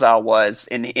Zaza was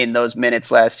in those minutes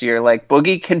last year, like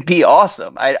Boogie can be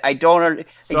awesome. I don't.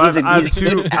 So I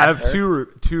have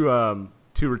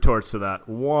two retorts to that.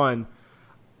 One,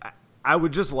 I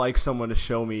would just like someone to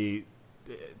show me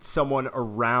someone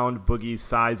around Boogie's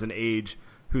size and age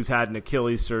who's had an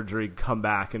Achilles surgery come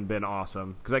back and been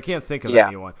awesome, because I can't think of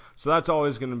anyone. So that's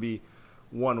always going to be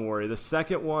one worry. The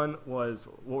second one was,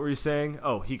 what were you saying?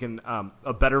 Oh, he can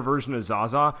a better version of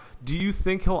Zaza. Do you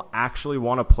think he'll actually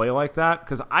want to play like that?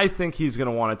 Because I think he's going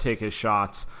to want to take his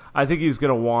shots. I think he's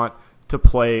going to want to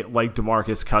play like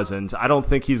DeMarcus Cousins. I don't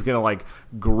think he's going to like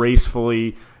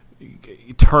gracefully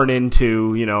turn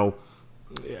into,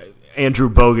 Andrew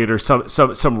Bogut or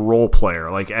some role player.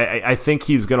 Like I think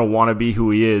he's going to want to be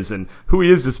who he is, and who he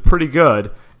is pretty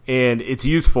good, and it's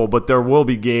useful. But there will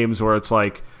be games where it's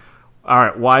like, all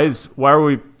right, why are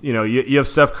we? You have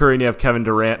Steph Curry and you have Kevin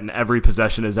Durant, and every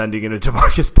possession is ending in a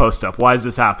DeMarcus post up. Why is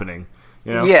this happening?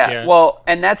 Yeah, well,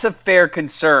 and that's a fair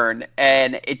concern.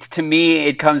 And to me,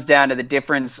 it comes down to the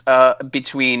difference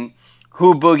between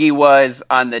who Boogie was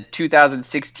on the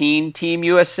 2016 Team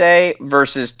USA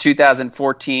versus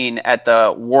 2014 at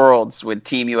the Worlds with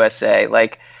Team USA.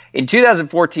 Like in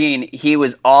 2014, he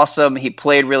was awesome. He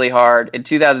played really hard. In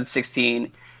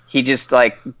 2016, he just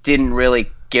like didn't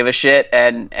really give a shit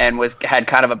and had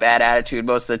kind of a bad attitude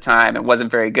most of the time and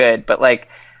wasn't very good. But like,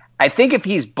 I think if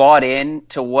he's bought in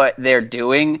to what they're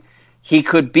doing, he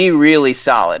could be really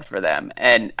solid for them.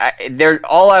 And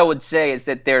all I would say is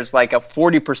that there's like a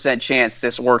 40% chance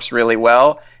this works really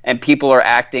well, and people are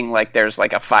acting like there's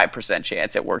like a 5%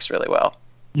 chance it works really well.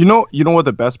 You know what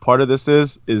the best part of this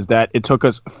is that it took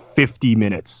us 50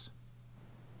 minutes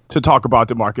to talk about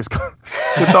DeMarcus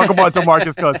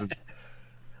Cousins.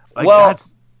 Like, well,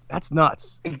 that's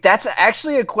nuts. That's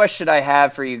actually a question I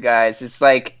have for you guys. It's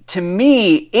like, to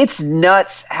me, it's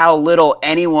nuts how little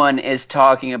anyone is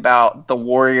talking about the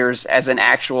Warriors as an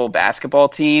actual basketball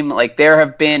team. Like, there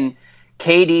have been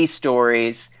KD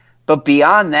stories, but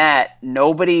beyond that,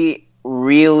 nobody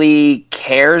really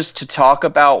cares to talk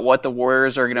about what the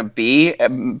Warriors are going to be.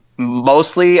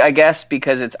 Mostly, I guess,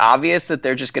 because it's obvious that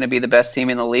they're just going to be the best team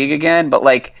in the league again. But,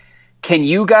 like, can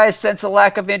you guys sense a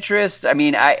lack of interest? I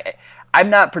mean, I'm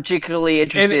not particularly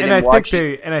interested in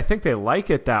watching. I think they like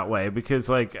it that way because,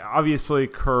 like, obviously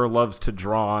Kerr loves to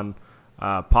draw on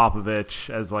Popovich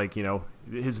as, like,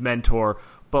 his mentor.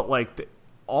 But, like,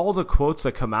 all the quotes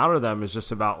that come out of them is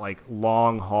just about, like,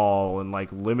 long haul and,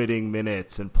 like, limiting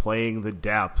minutes and playing the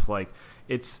depth. Like,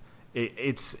 it's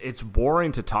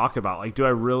boring to talk about. Like, do I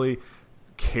really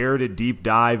care to deep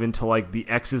dive into, like, the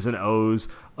X's and O's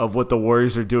of what the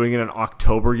Warriors are doing in an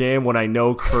October game when I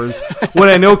know Kerr's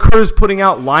putting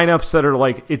out lineups that are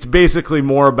like, it's basically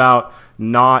more about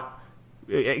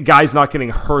guys not getting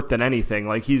hurt than anything.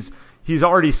 Like he's he's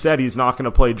already said he's not going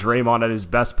to play Draymond at his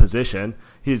best position.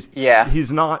 He's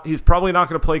probably not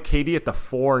going to play KD at the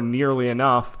 4 nearly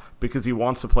enough because he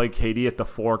wants to play KD at the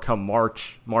 4 come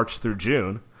March through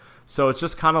June. So it's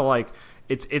just kind of like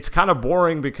it's kind of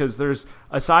boring because there's,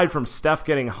 aside from Steph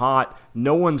getting hot,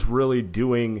 no one's really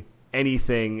doing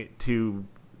anything to,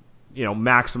 you know,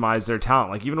 maximize their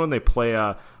talent. Like even when they play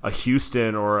a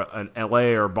Houston or an LA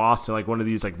or Boston, like one of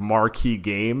these like marquee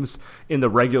games in the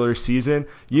regular season,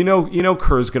 you know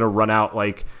Kerr's going to run out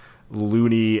like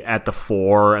Looney at the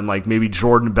 4 and like maybe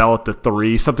Jordan Bell at the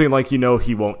 3, something like, you know,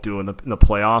 he won't do in the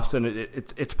playoffs, and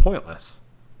it's pointless.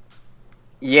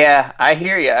 Yeah, I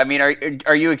hear you. I mean,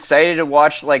 are you excited to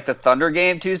watch like the Thunder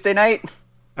game Tuesday night?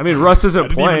 I mean, Russ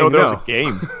isn't playing. I didn't even know there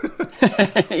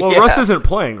was a game. Well, yeah. Russ isn't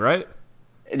playing, right?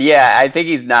 Yeah, I think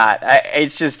he's not.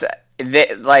 It's just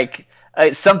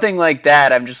something like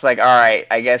that. I'm just like, all right,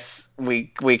 I guess we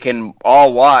can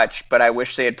all watch, but I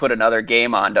wish they had put another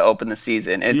game on to open the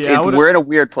season. We're in a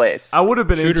weird place. I would have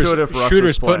been into it if Russ Shooter's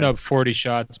was playing. putting up 40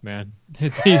 shots, man.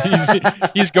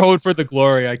 he's going for the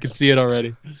glory. I can see it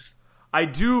already. I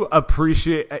do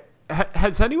appreciate.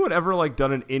 Has anyone ever like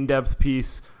done an in-depth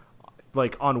piece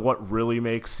like on what really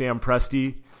makes Sam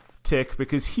Presti tick?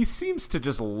 Because he seems to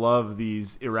just love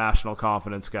these irrational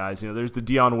confidence guys. You know, there's the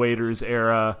Dion Waiters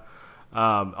era.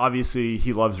 Obviously,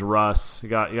 he loves Russ. You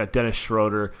got Dennis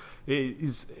Schroeder.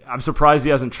 I'm surprised he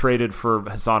hasn't traded for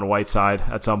Hassan Whiteside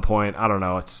at some point. I don't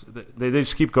know. They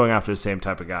just keep going after the same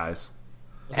type of guys.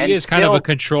 He is kind of a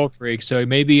control freak, so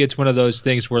maybe it's one of those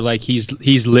things where like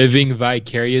he's living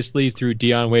vicariously through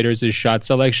Dion Waiters' shot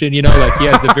selection. You know, like he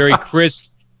has the very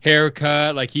crisp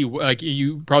haircut. Like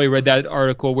you probably read that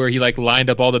article where he like lined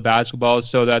up all the basketballs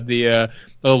so that the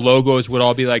logos would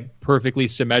all be like perfectly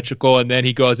symmetrical, and then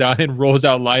he goes out and rolls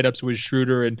out lineups with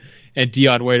Schroeder and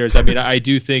Dion Waiters. I mean, I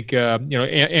do think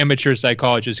amateur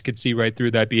psychologists could see right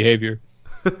through that behavior.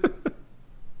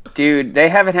 Dude, they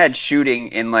haven't had shooting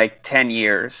in like 10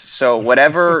 years. So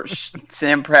whatever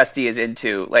Sam Presti is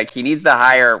into, like he needs to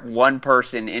hire one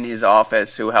person in his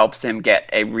office who helps him get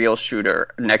a real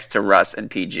shooter next to Russ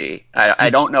and PG. I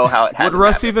don't know how it happens. Would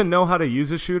Russ even know how to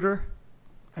use a shooter?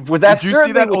 Well, that's did you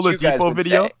see that Oladipo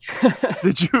video?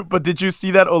 Did you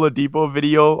see that Oladipo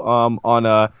video on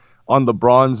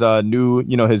LeBron's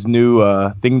his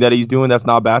new thing that he's doing that's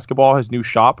not basketball, his new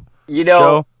shop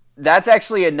show? That's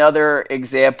actually another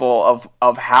example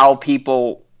of how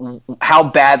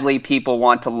badly people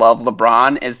want to love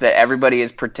LeBron, is that everybody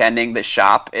is pretending the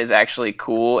shop is actually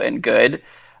cool and good.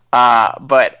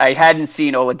 But I hadn't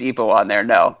seen Oladipo on there.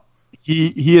 No,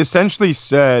 he essentially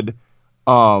said,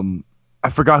 I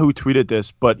forgot who tweeted this,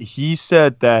 but he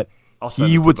said that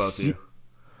he would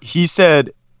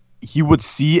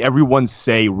see everyone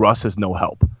say Russ has no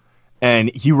help.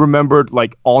 And he remembered,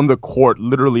 like, on the court,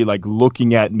 literally, like,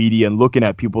 looking at media and looking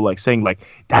at people, like, saying, like,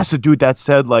 that's the dude that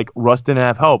said, like, Russ didn't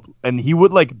have help. And he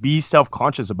would, like, be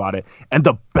self-conscious about it. And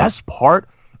the best part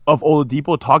of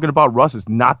Oladipo talking about Russ is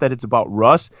not that it's about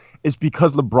Russ. It's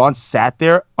because LeBron sat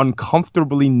there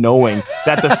uncomfortably knowing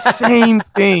that the same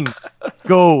thing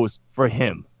goes for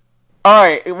him. All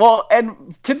right. Well,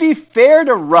 and to be fair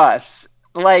to Russ,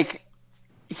 like,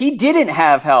 he didn't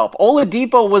have help.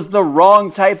 Oladipo was the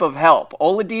wrong type of help.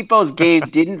 Oladipo's game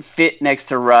didn't fit next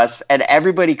to Russ, and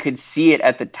everybody could see it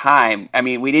at the time. I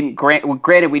mean, we didn't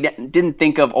granted we didn't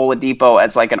think of Oladipo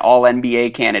as like an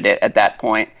All-NBA candidate at that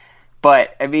point.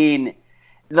 But I mean,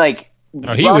 like,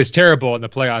 no, he was terrible in the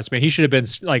playoffs, man. He should have been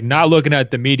like not looking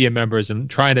at the media members and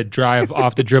trying to drive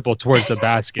off the dribble towards the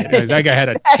basket. That guy had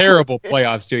a terrible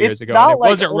playoffs 2 years ago. And it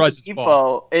wasn't Russ's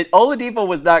fault. Oladipo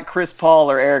was not Chris Paul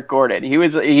or Eric Gordon. He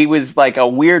was like a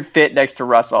weird fit next to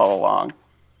Russ all along.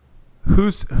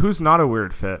 Who's not a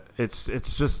weird fit? It's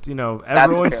just, you know,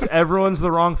 everyone's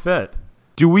the wrong fit.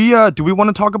 Do we want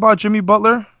to talk about Jimmy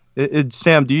Butler?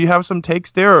 Sam, do you have some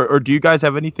takes there, or do you guys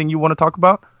have anything you want to talk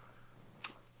about?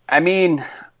 I mean,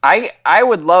 I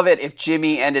would love it if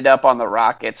Jimmy ended up on the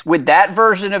Rockets. Would that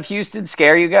version of Houston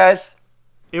scare you guys?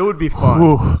 It would be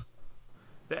fun.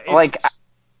 Like,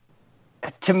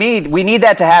 to me, we need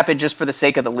that to happen just for the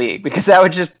sake of the league, because that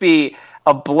would just be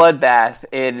a bloodbath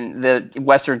in the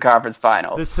Western Conference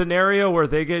Finals. The scenario where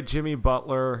they get Jimmy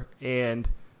Butler and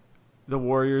the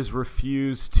Warriors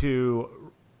refuse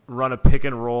to run a pick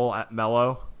and roll at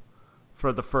Melo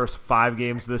for the first 5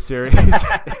 games of the series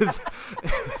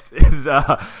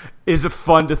is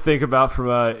fun to think about from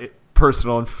a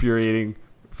personal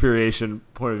infuriation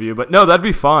point of view. But no, that'd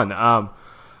be fun. I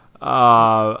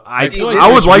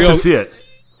would like to see it.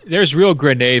 there's real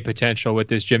grenade potential with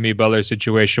this Jimmy Butler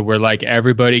situation where like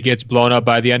everybody gets blown up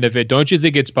by the end of it. Don't you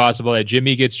think it's possible that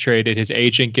Jimmy gets traded, his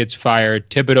agent gets fired,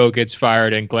 Thibodeau gets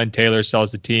fired, and Glenn Taylor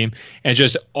sells the team, and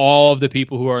just all of the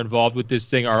people who are involved with this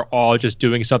thing are all just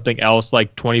doing something else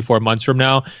like 24 months from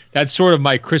now? That's sort of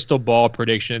my crystal ball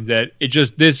prediction, that it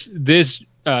just this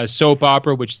soap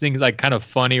opera, which things like kind of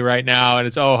funny right now, and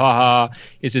it's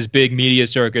it's this big media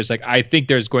circus. Like, I think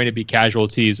there's going to be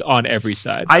casualties on every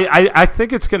side. I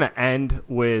think it's going to end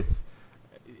with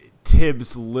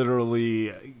Tibbs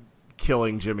literally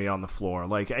killing Jimmy on the floor.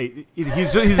 Like,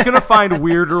 he's going to find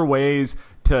weirder ways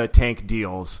to tank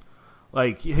deals.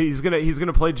 Like, he's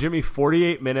gonna play Jimmy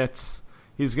 48 minutes.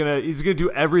 He's gonna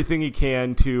do everything he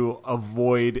can to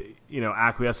avoid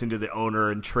acquiescing to the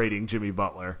owner and trading Jimmy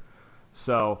Butler.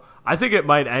 So I think it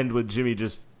might end with Jimmy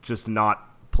just not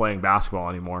playing basketball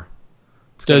anymore.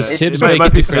 Does Tibbs make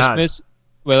it to Christmas?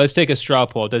 Well, let's take a straw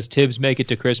poll. Does Tibbs make it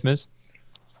to Christmas?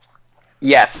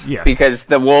 Yes, because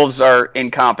the Wolves are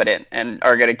incompetent and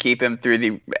are going to keep him through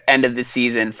the end of the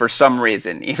season for some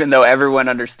reason, even though everyone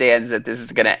understands that this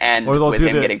is going to end with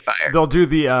him getting fired. They'll do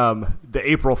the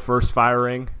April 1st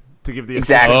firing to give the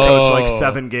assistant coach like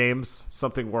 7 games,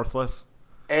 something worthless.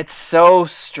 It's so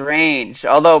strange.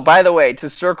 Although, by the way, to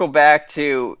circle back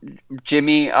to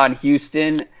Jimmy on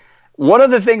Houston, one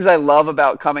of the things I love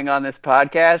about coming on this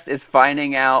podcast is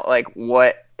finding out like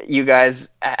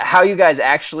how you guys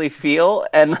actually feel,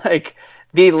 and like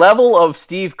the level of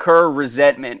Steve Kerr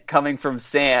resentment coming from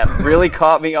Sam really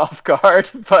caught me off guard.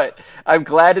 But I'm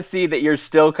glad to see that you're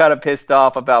still kind of pissed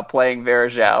off about playing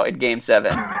Varejao in Game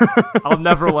 7. I'll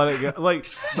never let it go. Like,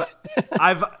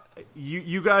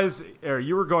 You guys,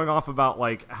 you were going off about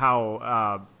like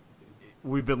how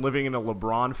we've been living in a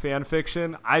LeBron fan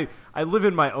fiction. I live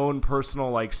in my own personal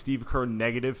like Steve Kerr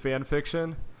negative fan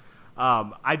fiction.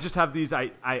 I just have these.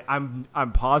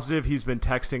 I'm positive he's been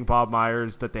texting Bob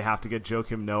Myers that they have to get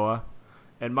Joakim Noah,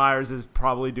 and Myers is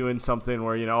probably doing something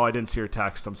where I didn't see your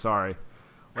text. I'm sorry.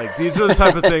 Like, these are the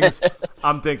type of things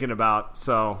I'm thinking about.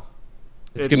 So.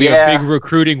 It's going to be a big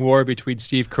recruiting war between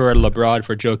Steve Kerr and LeBron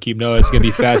for Joakim Noah. It's going to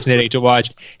be fascinating to watch.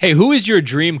 Hey, who is your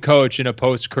dream coach in a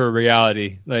post-Kerr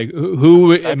reality? Like,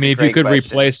 who? That's, I mean, if you could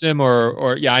replace him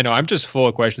or yeah, I know. I'm just full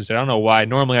of questions. I don't know why.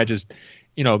 Normally, I just,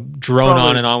 drone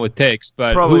on and on with takes.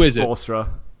 But who is Spoelstra.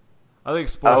 I think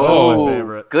Spoelstra is my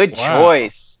favorite. Good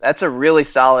choice. That's a really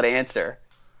solid answer.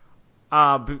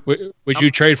 Would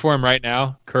you trade for him right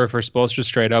now? Kerr for Spoelstra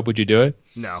straight up? Would you do it?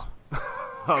 No.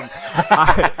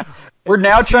 We're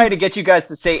now trying to get you guys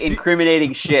to say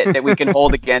incriminating shit that we can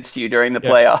hold against you during the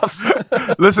playoffs.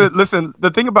 Listen.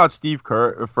 The thing about Steve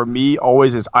Kerr for me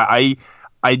always is I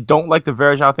don't like the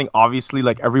Varejao thing, obviously,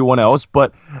 like everyone else.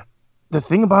 But the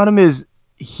thing about him is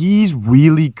he's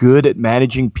really good at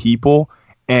managing people,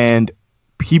 and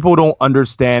people don't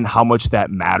understand how much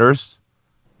that matters.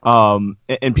 And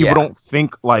people don't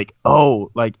think like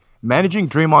managing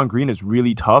Draymond Green is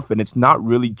really tough, and it's not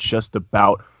really just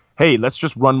about, hey, let's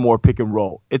just run more pick and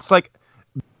roll. It's like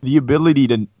the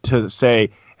ability to say,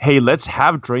 hey, let's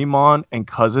have Draymond and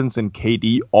Cousins and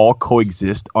KD all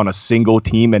coexist on a single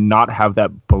team and not have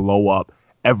that blow up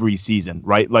every season,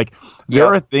 right? Like, there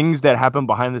are things that happen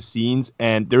behind the scenes,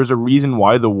 and there's a reason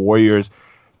why the Warriors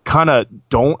kind of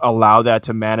don't allow that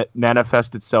to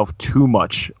manifest itself too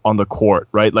much on the court,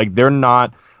 right? Like, they're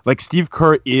not... Like, Steve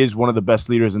Kerr is one of the best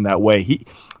leaders in that way.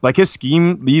 His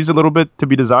scheme leaves a little bit to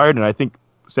be desired, and I think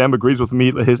Sam agrees with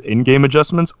me. His in-game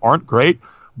adjustments aren't great,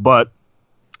 but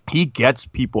he gets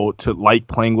people to like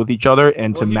playing with each other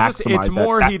and to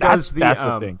maximize that's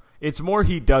the thing. It's more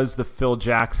he does the Phil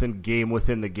Jackson game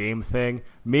within the game thing,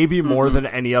 maybe more than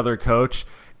any other coach.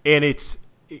 And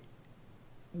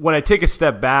when I take a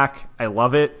step back, I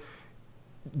love it.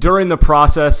 During the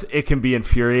process, it can be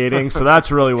infuriating. So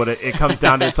that's really what it comes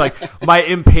down to. It's like my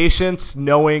impatience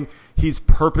knowing he's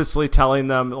purposely telling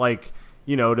them, like,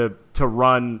 to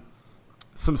run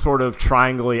some sort of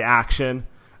triangle-y action,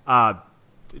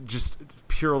 just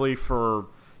purely for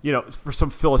some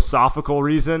philosophical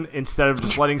reason, instead of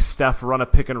just letting Steph run a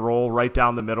pick and roll right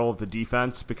down the middle of the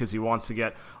defense because he wants to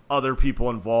get other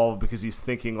people involved because he's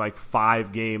thinking like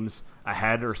 5 games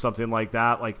ahead or something like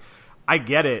that. Like, I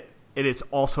get it. And it's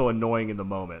also annoying in the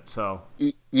moment. So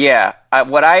yeah,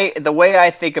 the way I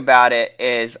think about it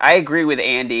is I agree with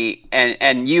Andy,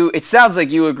 and you. It sounds like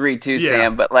you agree too,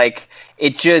 Sam. But like,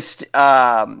 it just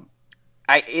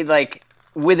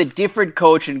with a different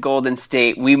coach in Golden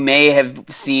State, we may have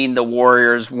seen the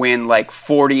Warriors win like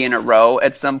 40 in a row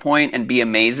at some point and be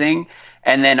amazing.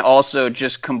 and then also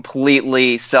just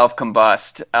completely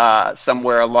self-combust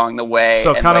somewhere along the way.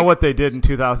 So kind of what they did in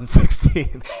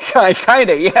 2016. Kind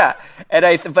of, yeah.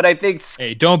 But I think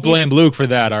hey, don't blame Luke for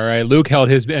that. All right, Luke held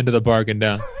his end of the bargain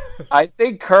down. I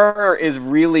think Kerr is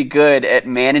really good at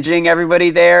managing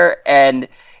everybody there, and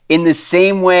in the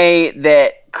same way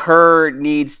that Kerr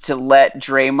needs to let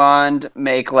Draymond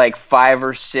make like 5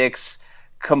 or 6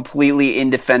 completely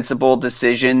indefensible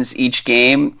decisions each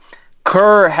game,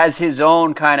 Kerr has his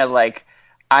own kind of like,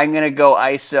 I'm going to go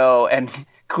ISO and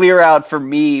clear out for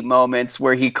me moments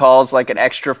where he calls like an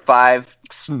extra 5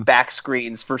 back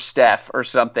screens for Steph or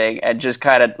something and just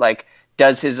kind of like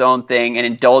does his own thing and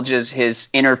indulges his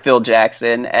inner Phil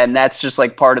Jackson. And that's just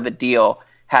like part of the deal,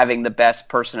 having the best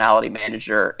personality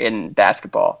manager in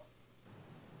basketball.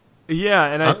 Yeah,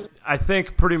 and I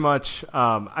think pretty much,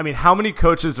 I mean, how many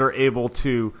coaches are able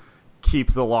to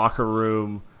keep the locker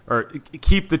room or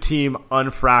keep the team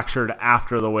unfractured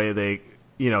after the way they,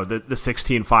 the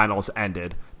 16 finals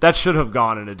ended? That should have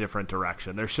gone in a different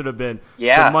direction. There should have been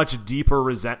some much deeper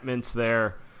resentments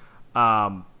there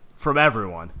from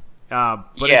everyone. But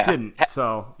it didn't,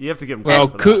 so you have to give him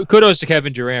credit for that. Kudos to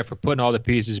Kevin Durant for putting all the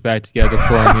pieces back together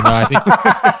for him.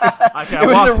 I think it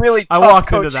was a really tough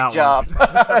coaching job.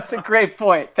 That's a great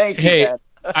point. Thank you, man.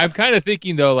 I'm kind of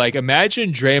thinking though, like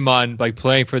imagine Draymond like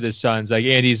playing for the Suns. Like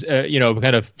Andy's,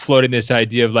 kind of floating this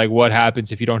idea of like what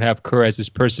happens if you don't have Kerr as his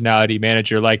personality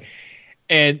manager. Like,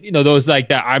 and those like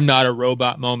that I'm not a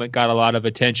robot moment got a lot of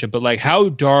attention. But like, how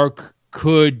dark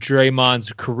could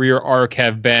Draymond's career arc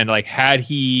have been? Like, had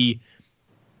he,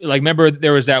 like, remember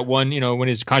there was that one, when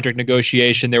his contract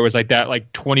negotiation, there was like that like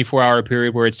 24-hour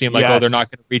period where it seemed like, they're not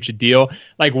going to reach a deal.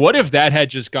 Like, what if that had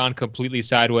just gone completely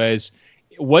sideways?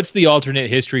 What's the alternate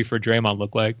history for Draymond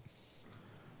look like?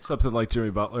 Something like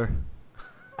Jimmy Butler.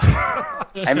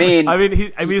 I mean,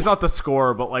 he's not the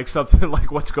scorer, but like something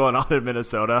like what's going on in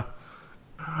Minnesota.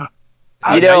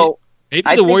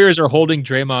 Maybe the Warriors are holding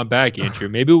Draymond back, Andrew.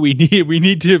 Maybe we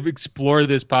need to explore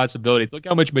this possibility. Look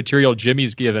how much material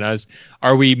Jimmy's given us.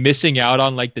 Are we missing out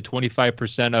on like the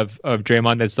 25% of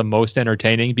Draymond that's the most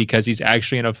entertaining because he's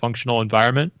actually in a functional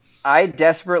environment? I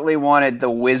desperately wanted the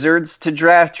Wizards to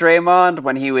draft Draymond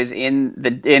when he was in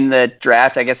the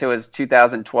draft. I guess it was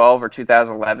 2012 or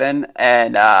 2011,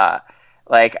 and I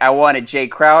wanted Jay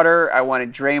Crowder, I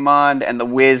wanted Draymond, and the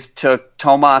Wiz took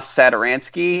Tomas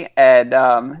Satoransky, and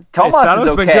Tomas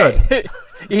is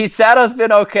okay. Sato's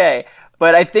been okay,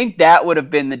 but I think that would have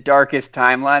been the darkest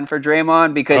timeline for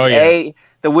Draymond because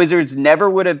the Wizards never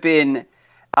would have been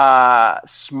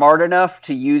smart enough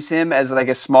to use him as like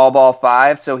a small ball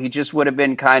 5, so he just would have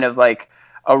been kind of like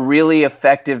a really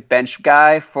effective bench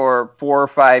guy for 4 or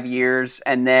 5 years,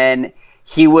 and then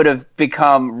he would have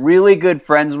become really good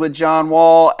friends with John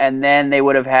Wall, and then they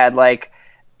would have had like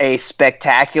a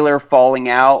spectacular falling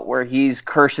out where he's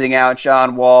cursing out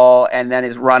John Wall and then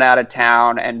is run out of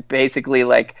town, and basically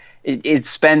like it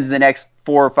spends the next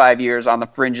 4 or 5 years on the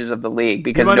fringes of the league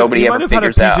because nobody ever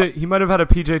figures out. He might have had a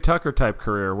PJ Tucker type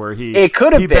career where he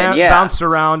bounced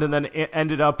around and then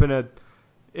ended up in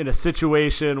a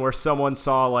situation where someone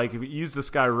saw like if you use this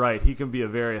guy right, he can be a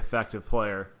very effective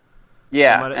player.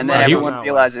 Yeah, and then everyone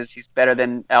realizes he's better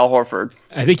than Al Horford.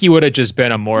 I think he would have just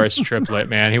been a Morris triplet,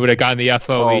 man. He would have gotten the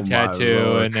FOE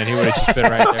tattoo, and then he would have just been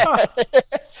right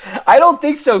there. I don't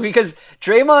think so, because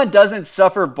Draymond doesn't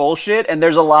suffer bullshit, and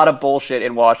there's a lot of bullshit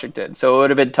in Washington, so it would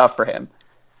have been tough for him.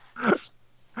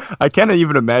 I can't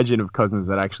even imagine if Cousins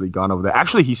had actually gone over there.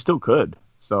 Actually, he still could.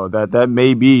 So that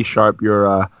may be, Sharp,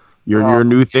 your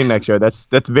new thing next year.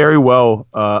 That's very well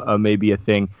maybe a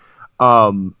thing.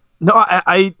 No,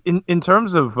 I in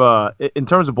terms of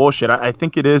bullshit, I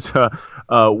think it is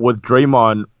with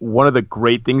Draymond. One of the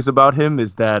great things about him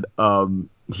is that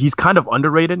he's kind of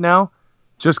underrated now.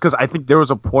 Just because I think there was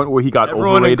a point where he got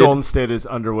Everyone overrated. in Golden State is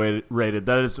underrated.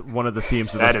 That is one of the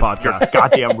themes of this podcast. You're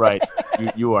goddamn right.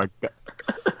 You are.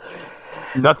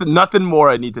 Nothing more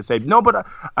I need to say. No, but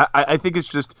I think it's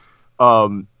just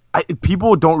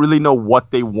people don't really know what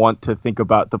they want to think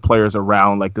about the players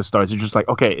around, like the stars. They're just like,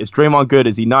 okay, is Draymond good?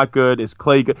 Is he not good? Is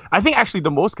Klay good? I think actually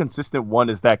the most consistent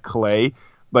one is that Klay,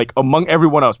 like among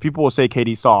everyone else, people will say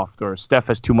KD soft or Steph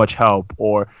has too much help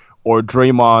or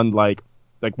Draymond like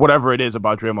whatever it is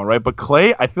about Draymond, right? But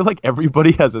Klay, I feel like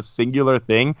everybody has a singular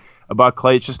thing about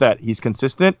Klay. It's just that he's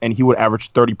consistent and he would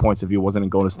average 30 points if he wasn't in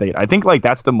Golden State. I think like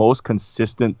that's the most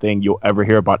consistent thing you'll ever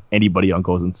hear about anybody on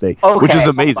Golden State, which is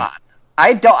amazing.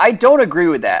 I don't agree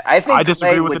with that. I think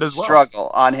Klay would struggle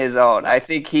on his own. I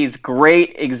think he's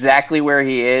great exactly where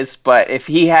he is, but if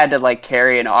he had to like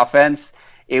carry an offense,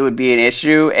 it would be an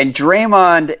issue. And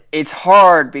Draymond, it's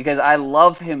hard because I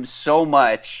love him so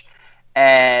much.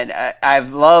 And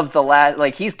I've loved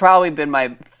he's probably been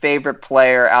my favorite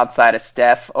player outside of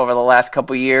Steph over the last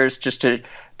couple of years, just to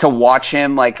watch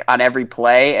him like on every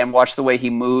play and watch the way he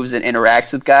moves and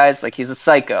interacts with guys. Like, he's a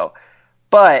psycho.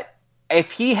 But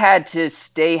if he had to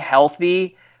stay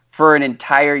healthy for an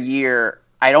entire year,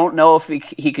 I don't know if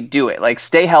he could do it. Like,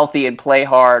 stay healthy and play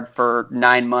hard for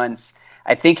 9 months.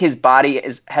 I think his body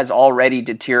has already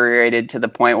deteriorated to the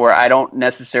point where I don't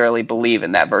necessarily believe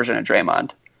in that version of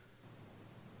Draymond.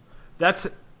 That's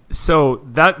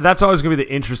always going to be the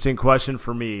interesting question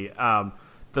for me.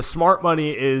 The smart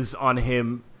money is on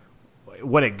him.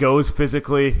 When it goes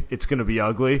physically, it's going to be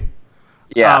ugly.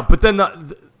 Yeah. But then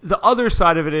the other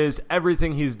side of it is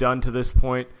everything he's done to this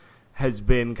point has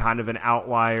been kind of an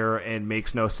outlier and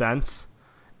makes no sense.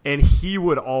 And he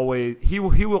will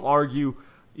argue,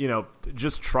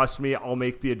 just trust me, I'll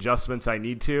make the adjustments I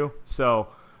need to. So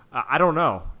I don't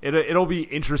know. It'll be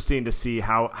interesting to see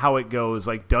how it goes.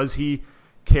 Like, does he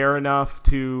care enough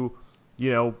to,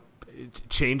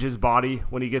 change his body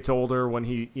when he gets older, when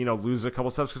he, loses a couple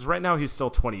steps? Because right now he's still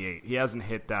 28. He hasn't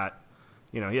hit that,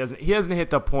 he hasn't hit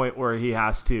the point where he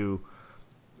has to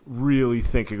really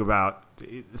thinking about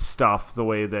stuff the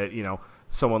way that,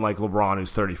 someone like LeBron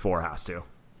who's 34 has to.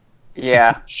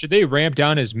 Yeah. Should they ramp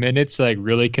down his minutes like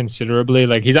really considerably?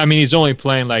 Like, he's only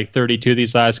playing like 32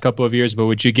 these last couple of years, but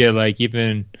would you get like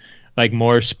even like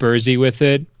more Spursy with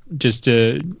it just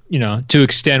to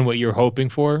extend what you're hoping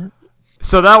for?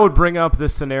 So that would bring up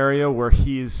this scenario where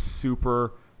he's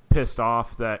super pissed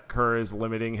off that Kerr is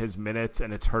limiting his minutes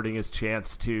and it's hurting his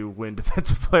chance to win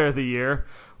Defensive Player of the Year,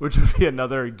 which would be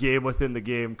another game within the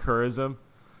game Kerrism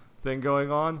thing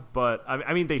going on. But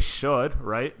I mean, they should,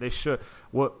 right? They should.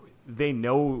 They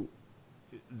know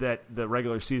that the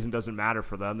regular season doesn't matter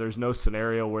for them. There's no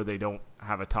scenario where they don't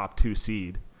have a top 2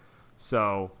 seed.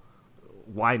 So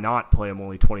why not play them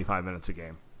only 25 minutes a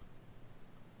game?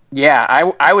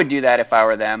 Yeah, I would do that if I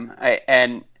were them.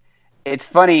 And it's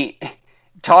funny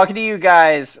talking to you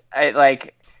guys.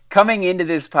 Coming into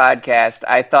this podcast,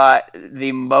 I thought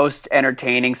the most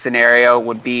entertaining scenario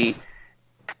would be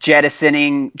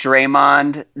jettisoning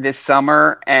Draymond this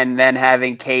summer and then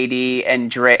having KD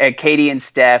and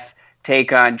Steph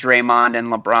take on Draymond and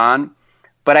LeBron.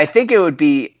 But I think it would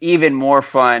be even more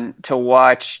fun to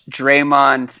watch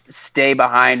Draymond stay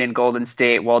behind in Golden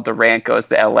State while Durant goes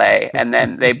to LA. And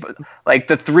then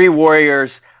the 3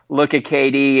 Warriors look at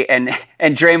KD and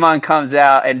Draymond comes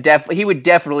out and he would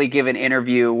definitely give an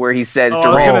interview where he says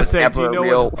Durant's never a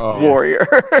real Warrior.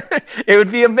 It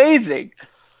would be amazing.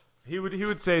 He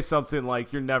would say something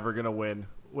like, "You're never gonna win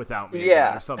without me,"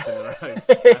 yeah, or something.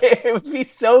 It would be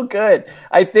so good.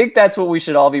 I think that's what we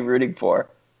should all be rooting for.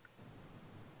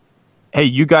 Hey,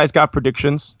 you guys got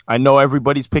predictions? I know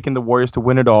everybody's picking the Warriors to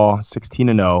win it all,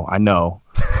 16-0. I know,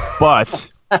 but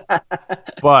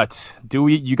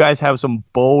you guys have some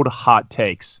bold hot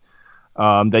takes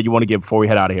that you want to give before we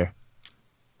head out of here?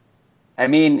 I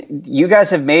mean, you guys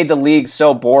have made the league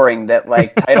so boring that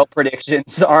title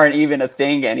predictions aren't even a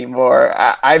thing anymore.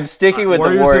 I'm sticking with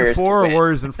the Warriors. In 4 or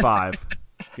Warriors in 5?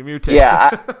 Give me your take.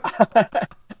 Yeah,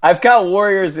 I've got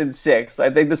Warriors in 6. I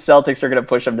think the Celtics are going to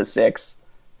push them to 6.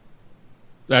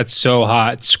 That's so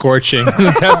hot, scorching.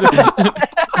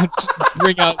 Let's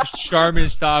bring out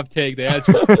Charmin's top take. They had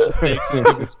some takes.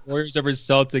 It's Warriors over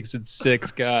Celtics in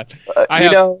 6. God,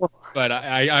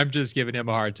 I'm just giving him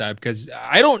a hard time because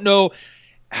I don't know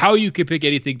how you could pick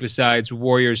anything besides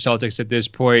Warriors Celtics at this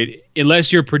point,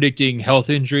 unless you're predicting health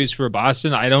injuries for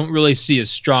Boston. I don't really see a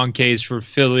strong case for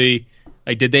Philly.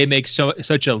 Like, did they make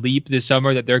such a leap this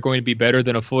summer that they're going to be better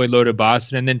than a fully loaded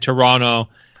Boston? And then Toronto.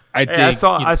 I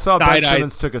saw Ben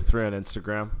Simmons took a 3 on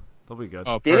Instagram. They'll be good.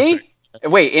 Oh, did he?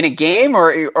 Wait, in a game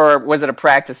or was it a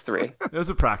practice 3? It was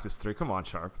a practice 3. Come on,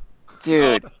 Sharp.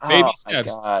 Dude, baby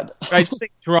steps. God. I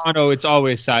think Toronto, it's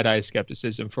always side-eye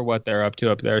skepticism for what they're up to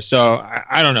up there. So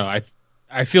I don't know.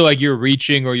 I feel like you're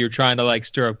reaching or you're trying to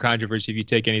stir up controversy if you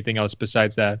take anything else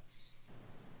besides that.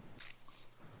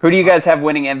 Who do you guys have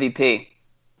winning MVP?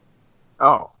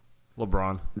 Oh,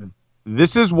 LeBron.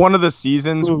 This is one of the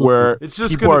seasons where it's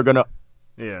just people are gonna.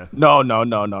 Yeah. No.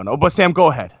 But Sam, go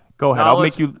ahead. I'll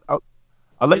let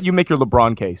you make your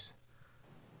LeBron case.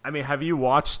 I mean, have you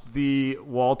watched the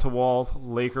wall-to-wall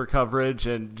Laker coverage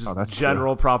and just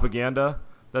general propaganda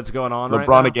that's going on right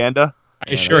now? LeBron-aganda?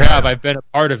 I sure have. I've been a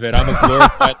part of it. I'm a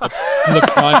glorified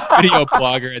LeBron video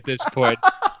blogger at this point.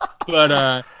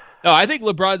 But no, I think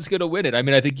LeBron's going to win it. I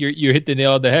mean, I think you hit the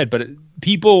nail on the head. But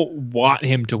people want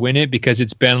him to win it because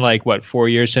it's been 4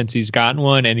 years since he's gotten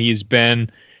one, and he's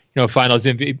been Finals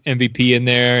MVP in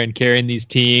there and carrying these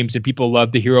teams, and people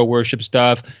love the hero worship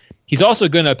stuff. He's also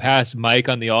going to pass Mike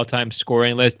on the all-time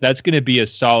scoring list. That's going to be a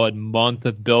solid month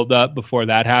of build-up before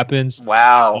that happens.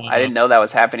 Wow, I didn't know that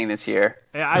was happening this year.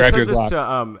 I said this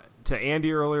to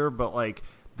Andy earlier, but like,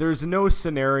 there's no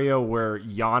scenario where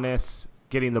Giannis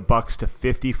getting the Bucks to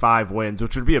 55 wins,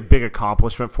 which would be a big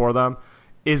accomplishment for them,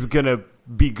 is going to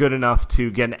be good enough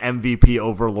to get an MVP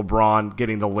over LeBron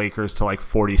getting the Lakers to like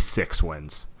 46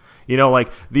 wins. You know,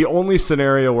 like, the only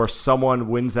scenario where someone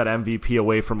wins that MVP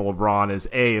away from LeBron is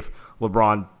A, if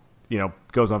LeBron, you know,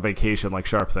 goes on vacation like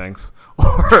Sharp thinks,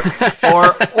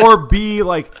 or B,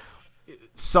 like,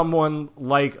 someone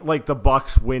like the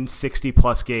Bucks win 60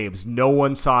 plus games. No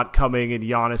one saw it coming, and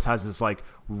Giannis has this like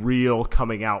real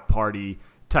coming out party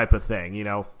type of thing. You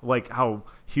know, like how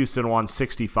Houston won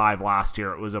 65 last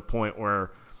year. It was a point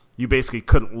where you basically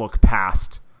couldn't look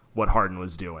past what Harden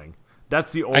was doing.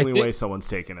 That's the only way someone's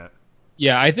taking it.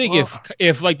 Yeah, I think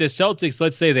if like the Celtics,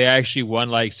 let's say they actually won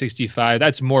like 65,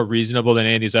 that's more reasonable than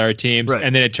any of these other teams. Right.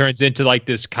 And then it turns into like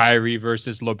this Kyrie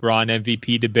versus LeBron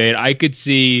MVP debate. I could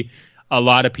see a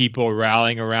lot of people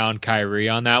rallying around Kyrie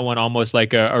on that one, almost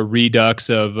like a redux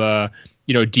of,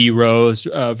 D Rose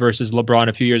versus LeBron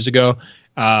a few years ago.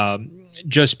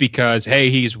 Just because,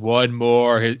 hey, he's won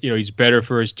more, he's better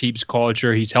for his team's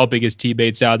culture. He's helping his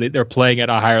teammates out. They're playing at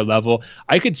a higher level.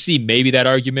 I could see maybe that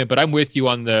argument, but I'm with you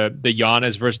on the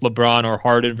Giannis versus LeBron, or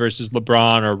Harden versus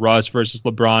LeBron, or Russ versus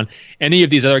LeBron. Any of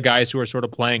these other guys who are sort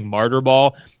of playing martyr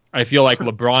ball, I feel like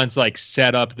LeBron's like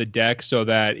set up the deck so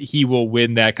that he will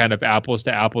win that kind of apples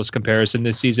to apples comparison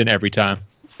this season every time.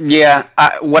 Yeah,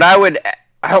 I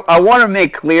want to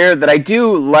make clear that I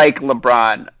do like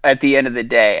LeBron at the end of the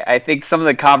day. I think some of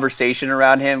the conversation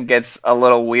around him gets a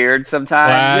little weird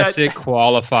sometimes. Classic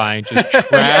qualifying, just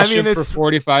trash him for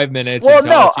 45 minutes. Well,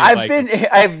 no,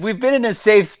 we've been in a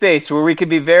safe space where we can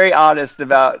be very honest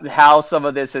about how some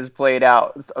of this has played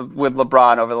out with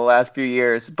LeBron over the last few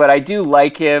years. But I do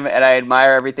like him, and I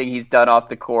admire everything he's done off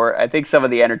the court. I think some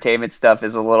of the entertainment stuff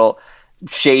is a little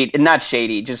not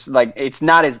shady, just like it's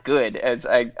not as good as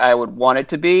I would want it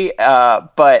to be.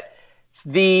 But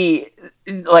he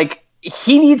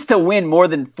needs to win more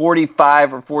than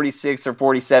 45 or 46 or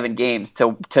 47 games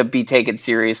to be taken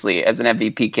seriously as an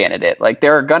MVP candidate. Like,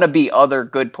 there are going to be other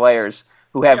good players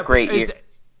who have great years.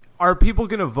 Are people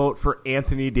going to vote for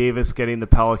Anthony Davis getting the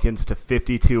Pelicans to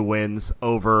 52 wins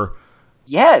over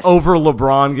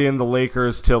LeBron getting the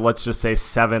Lakers to, let's just say,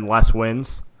 7 less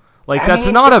wins? Like, that's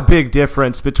not a big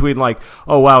difference between, like,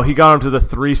 oh, wow, he got him to the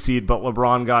 3 seed, but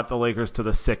LeBron got the Lakers to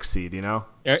the 6 seed, you know?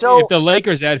 So, if the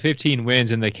Lakers add 15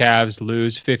 wins and the Cavs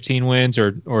lose 15 wins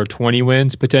or 20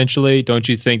 wins, potentially, don't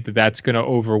you think that that's going to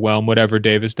overwhelm whatever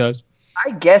Davis does?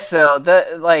 I guess so.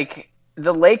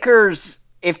 The Lakers,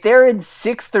 if they're in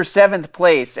 6th or 7th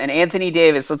place, and Anthony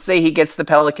Davis, let's say he gets the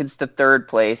Pelicans to 3rd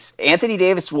place, Anthony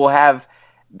Davis will have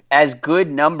as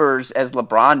good numbers as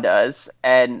LeBron does.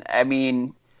 And, I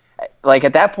mean, like,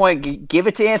 at that point, give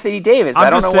it to Anthony Davis. I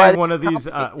don't know why one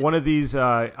of these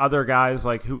other guys,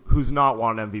 like, who's not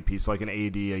won an MVP, so like an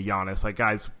AD, a Giannis, like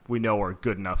guys we know are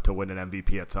good enough to win an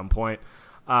MVP at some point.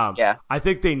 I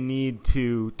think they need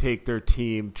to take their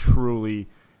team truly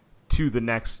to the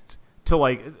next, to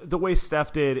like the way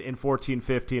Steph did in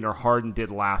 14-15 or Harden did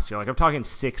last year. Like, I'm talking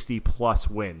 60 plus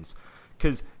wins,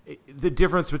 because the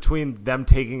difference between them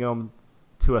taking them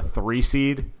to a 3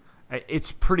 seed,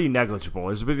 it's pretty negligible.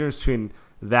 There's a big difference between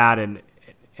that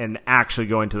and actually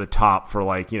going to the top for,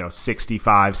 like,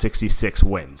 65, 66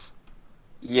 wins.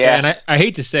 Yeah, and I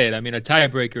hate to say it. I mean, a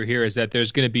tiebreaker here is that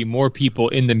there's going to be more people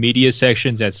in the media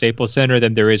sections at Staples Center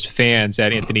than there is fans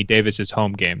at Anthony Davis's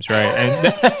home games, right?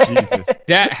 And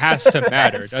that has to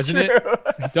matter, doesn't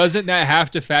it? Doesn't that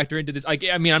have to factor into this? Like,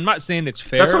 I mean, I'm not saying it's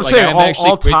fair. That's what I'm saying.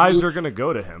 All ties are going to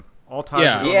go to him. All ties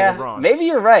are going to LeBron. Maybe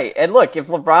you're right. And look, if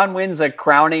LeBron wins a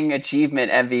crowning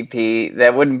achievement MVP,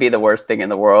 that wouldn't be the worst thing in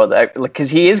the world, because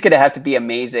he is going to have to be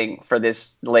amazing for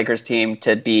this Lakers team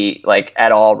to be, like,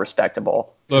 at all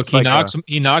respectable. Look,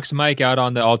 he knocks Mike out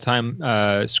on the all-time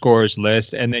scorers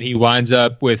list, and then he winds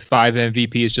up with 5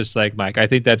 MVPs just like Mike. I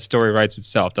think that story writes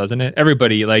itself, doesn't it?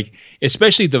 Everybody, like,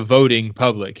 especially the voting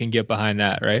public, can get behind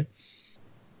that, right?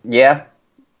 Yeah.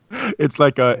 It's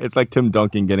like Tim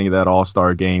Duncan getting that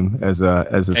All-Star game as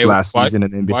his last season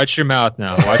in NBA. Watch your mouth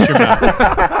now. Watch your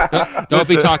mouth. Don't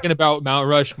be talking about Mount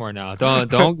Rushmore now.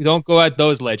 Don't go at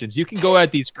those legends. You can go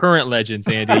at these current legends,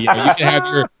 Andy. You can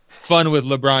have your fun with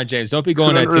LeBron James. Don't be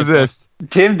going at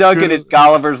Tim Duncan is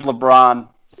Gulliver's LeBron.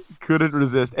 couldn't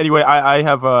resist. Anyway, I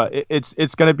have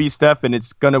it's gonna be Steph, and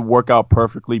it's gonna work out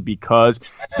perfectly because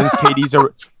since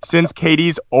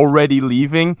KD's already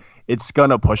leaving, it's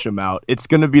gonna push him out. It's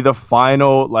gonna be the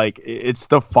final, it's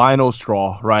the final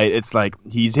straw, right? It's like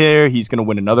he's here, he's gonna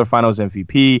win another Finals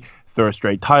MVP, third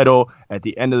straight title. At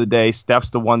the end of the day, Steph's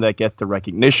the one that gets the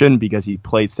recognition because he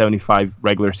played 75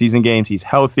 regular season games. He's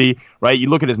healthy, right? You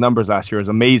look at his numbers last year; it was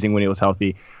amazing when he was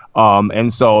healthy.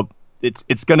 And so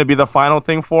it's going to be the final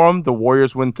thing for him. The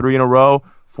Warriors win 3 in a row,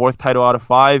 4th title out of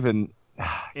 5, and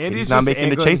he's not making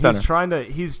the chase center.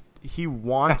 He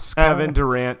wants Kevin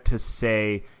Durant to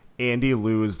say Andy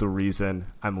Liu is the reason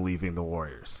I'm leaving the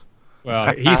Warriors.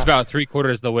 Well, he's about 3/4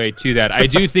 of the way to that. I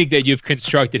do think that you've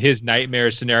constructed his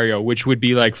nightmare scenario, which would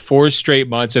be like 4 straight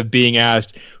months of being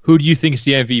asked, who do you think is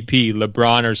the MVP,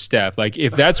 LeBron or Steph? Like,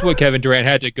 if that's what Kevin Durant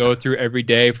had to go through every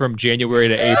day from January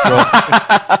to April,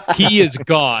 he is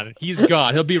gone. He's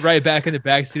gone. He'll be right back in the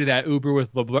backseat of that Uber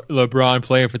with LeBron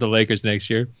playing for the Lakers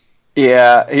next year.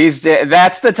 Yeah,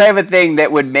 that's the type of thing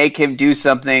that would make him do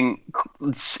something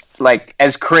like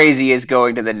as crazy as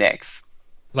going to the Knicks.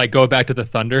 Like go back to the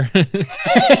Thunder?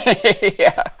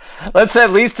 Yeah. Let's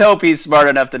at least hope he's smart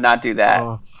enough to not do that.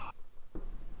 Oh,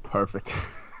 perfect.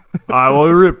 All right,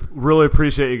 well, we really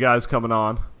appreciate you guys coming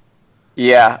on.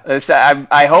 Yeah,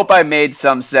 I hope I made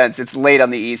some sense. It's late on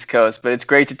the East Coast, but it's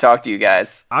great to talk to you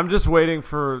guys. I'm just waiting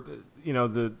for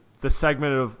the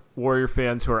segment of Warrior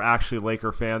fans who are actually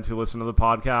Laker fans who listen to the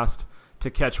podcast to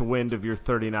catch wind of your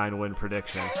 39-win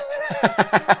prediction.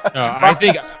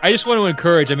 I just want to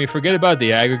encourage, forget about the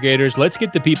aggregators. Let's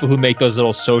get the people who make those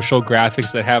little social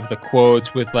graphics that have the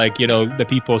quotes with the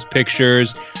people's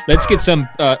pictures. Let's get some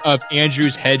of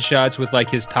Andrew's headshots with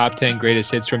his top 10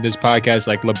 greatest hits from this podcast,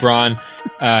 like LeBron,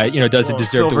 doesn't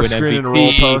deserve to win MVP. And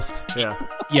roll post. Yeah.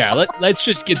 Yeah, let's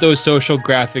just get those social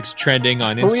graphics trending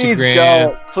on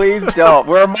Instagram. Please don't.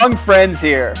 We're among friends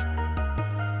here.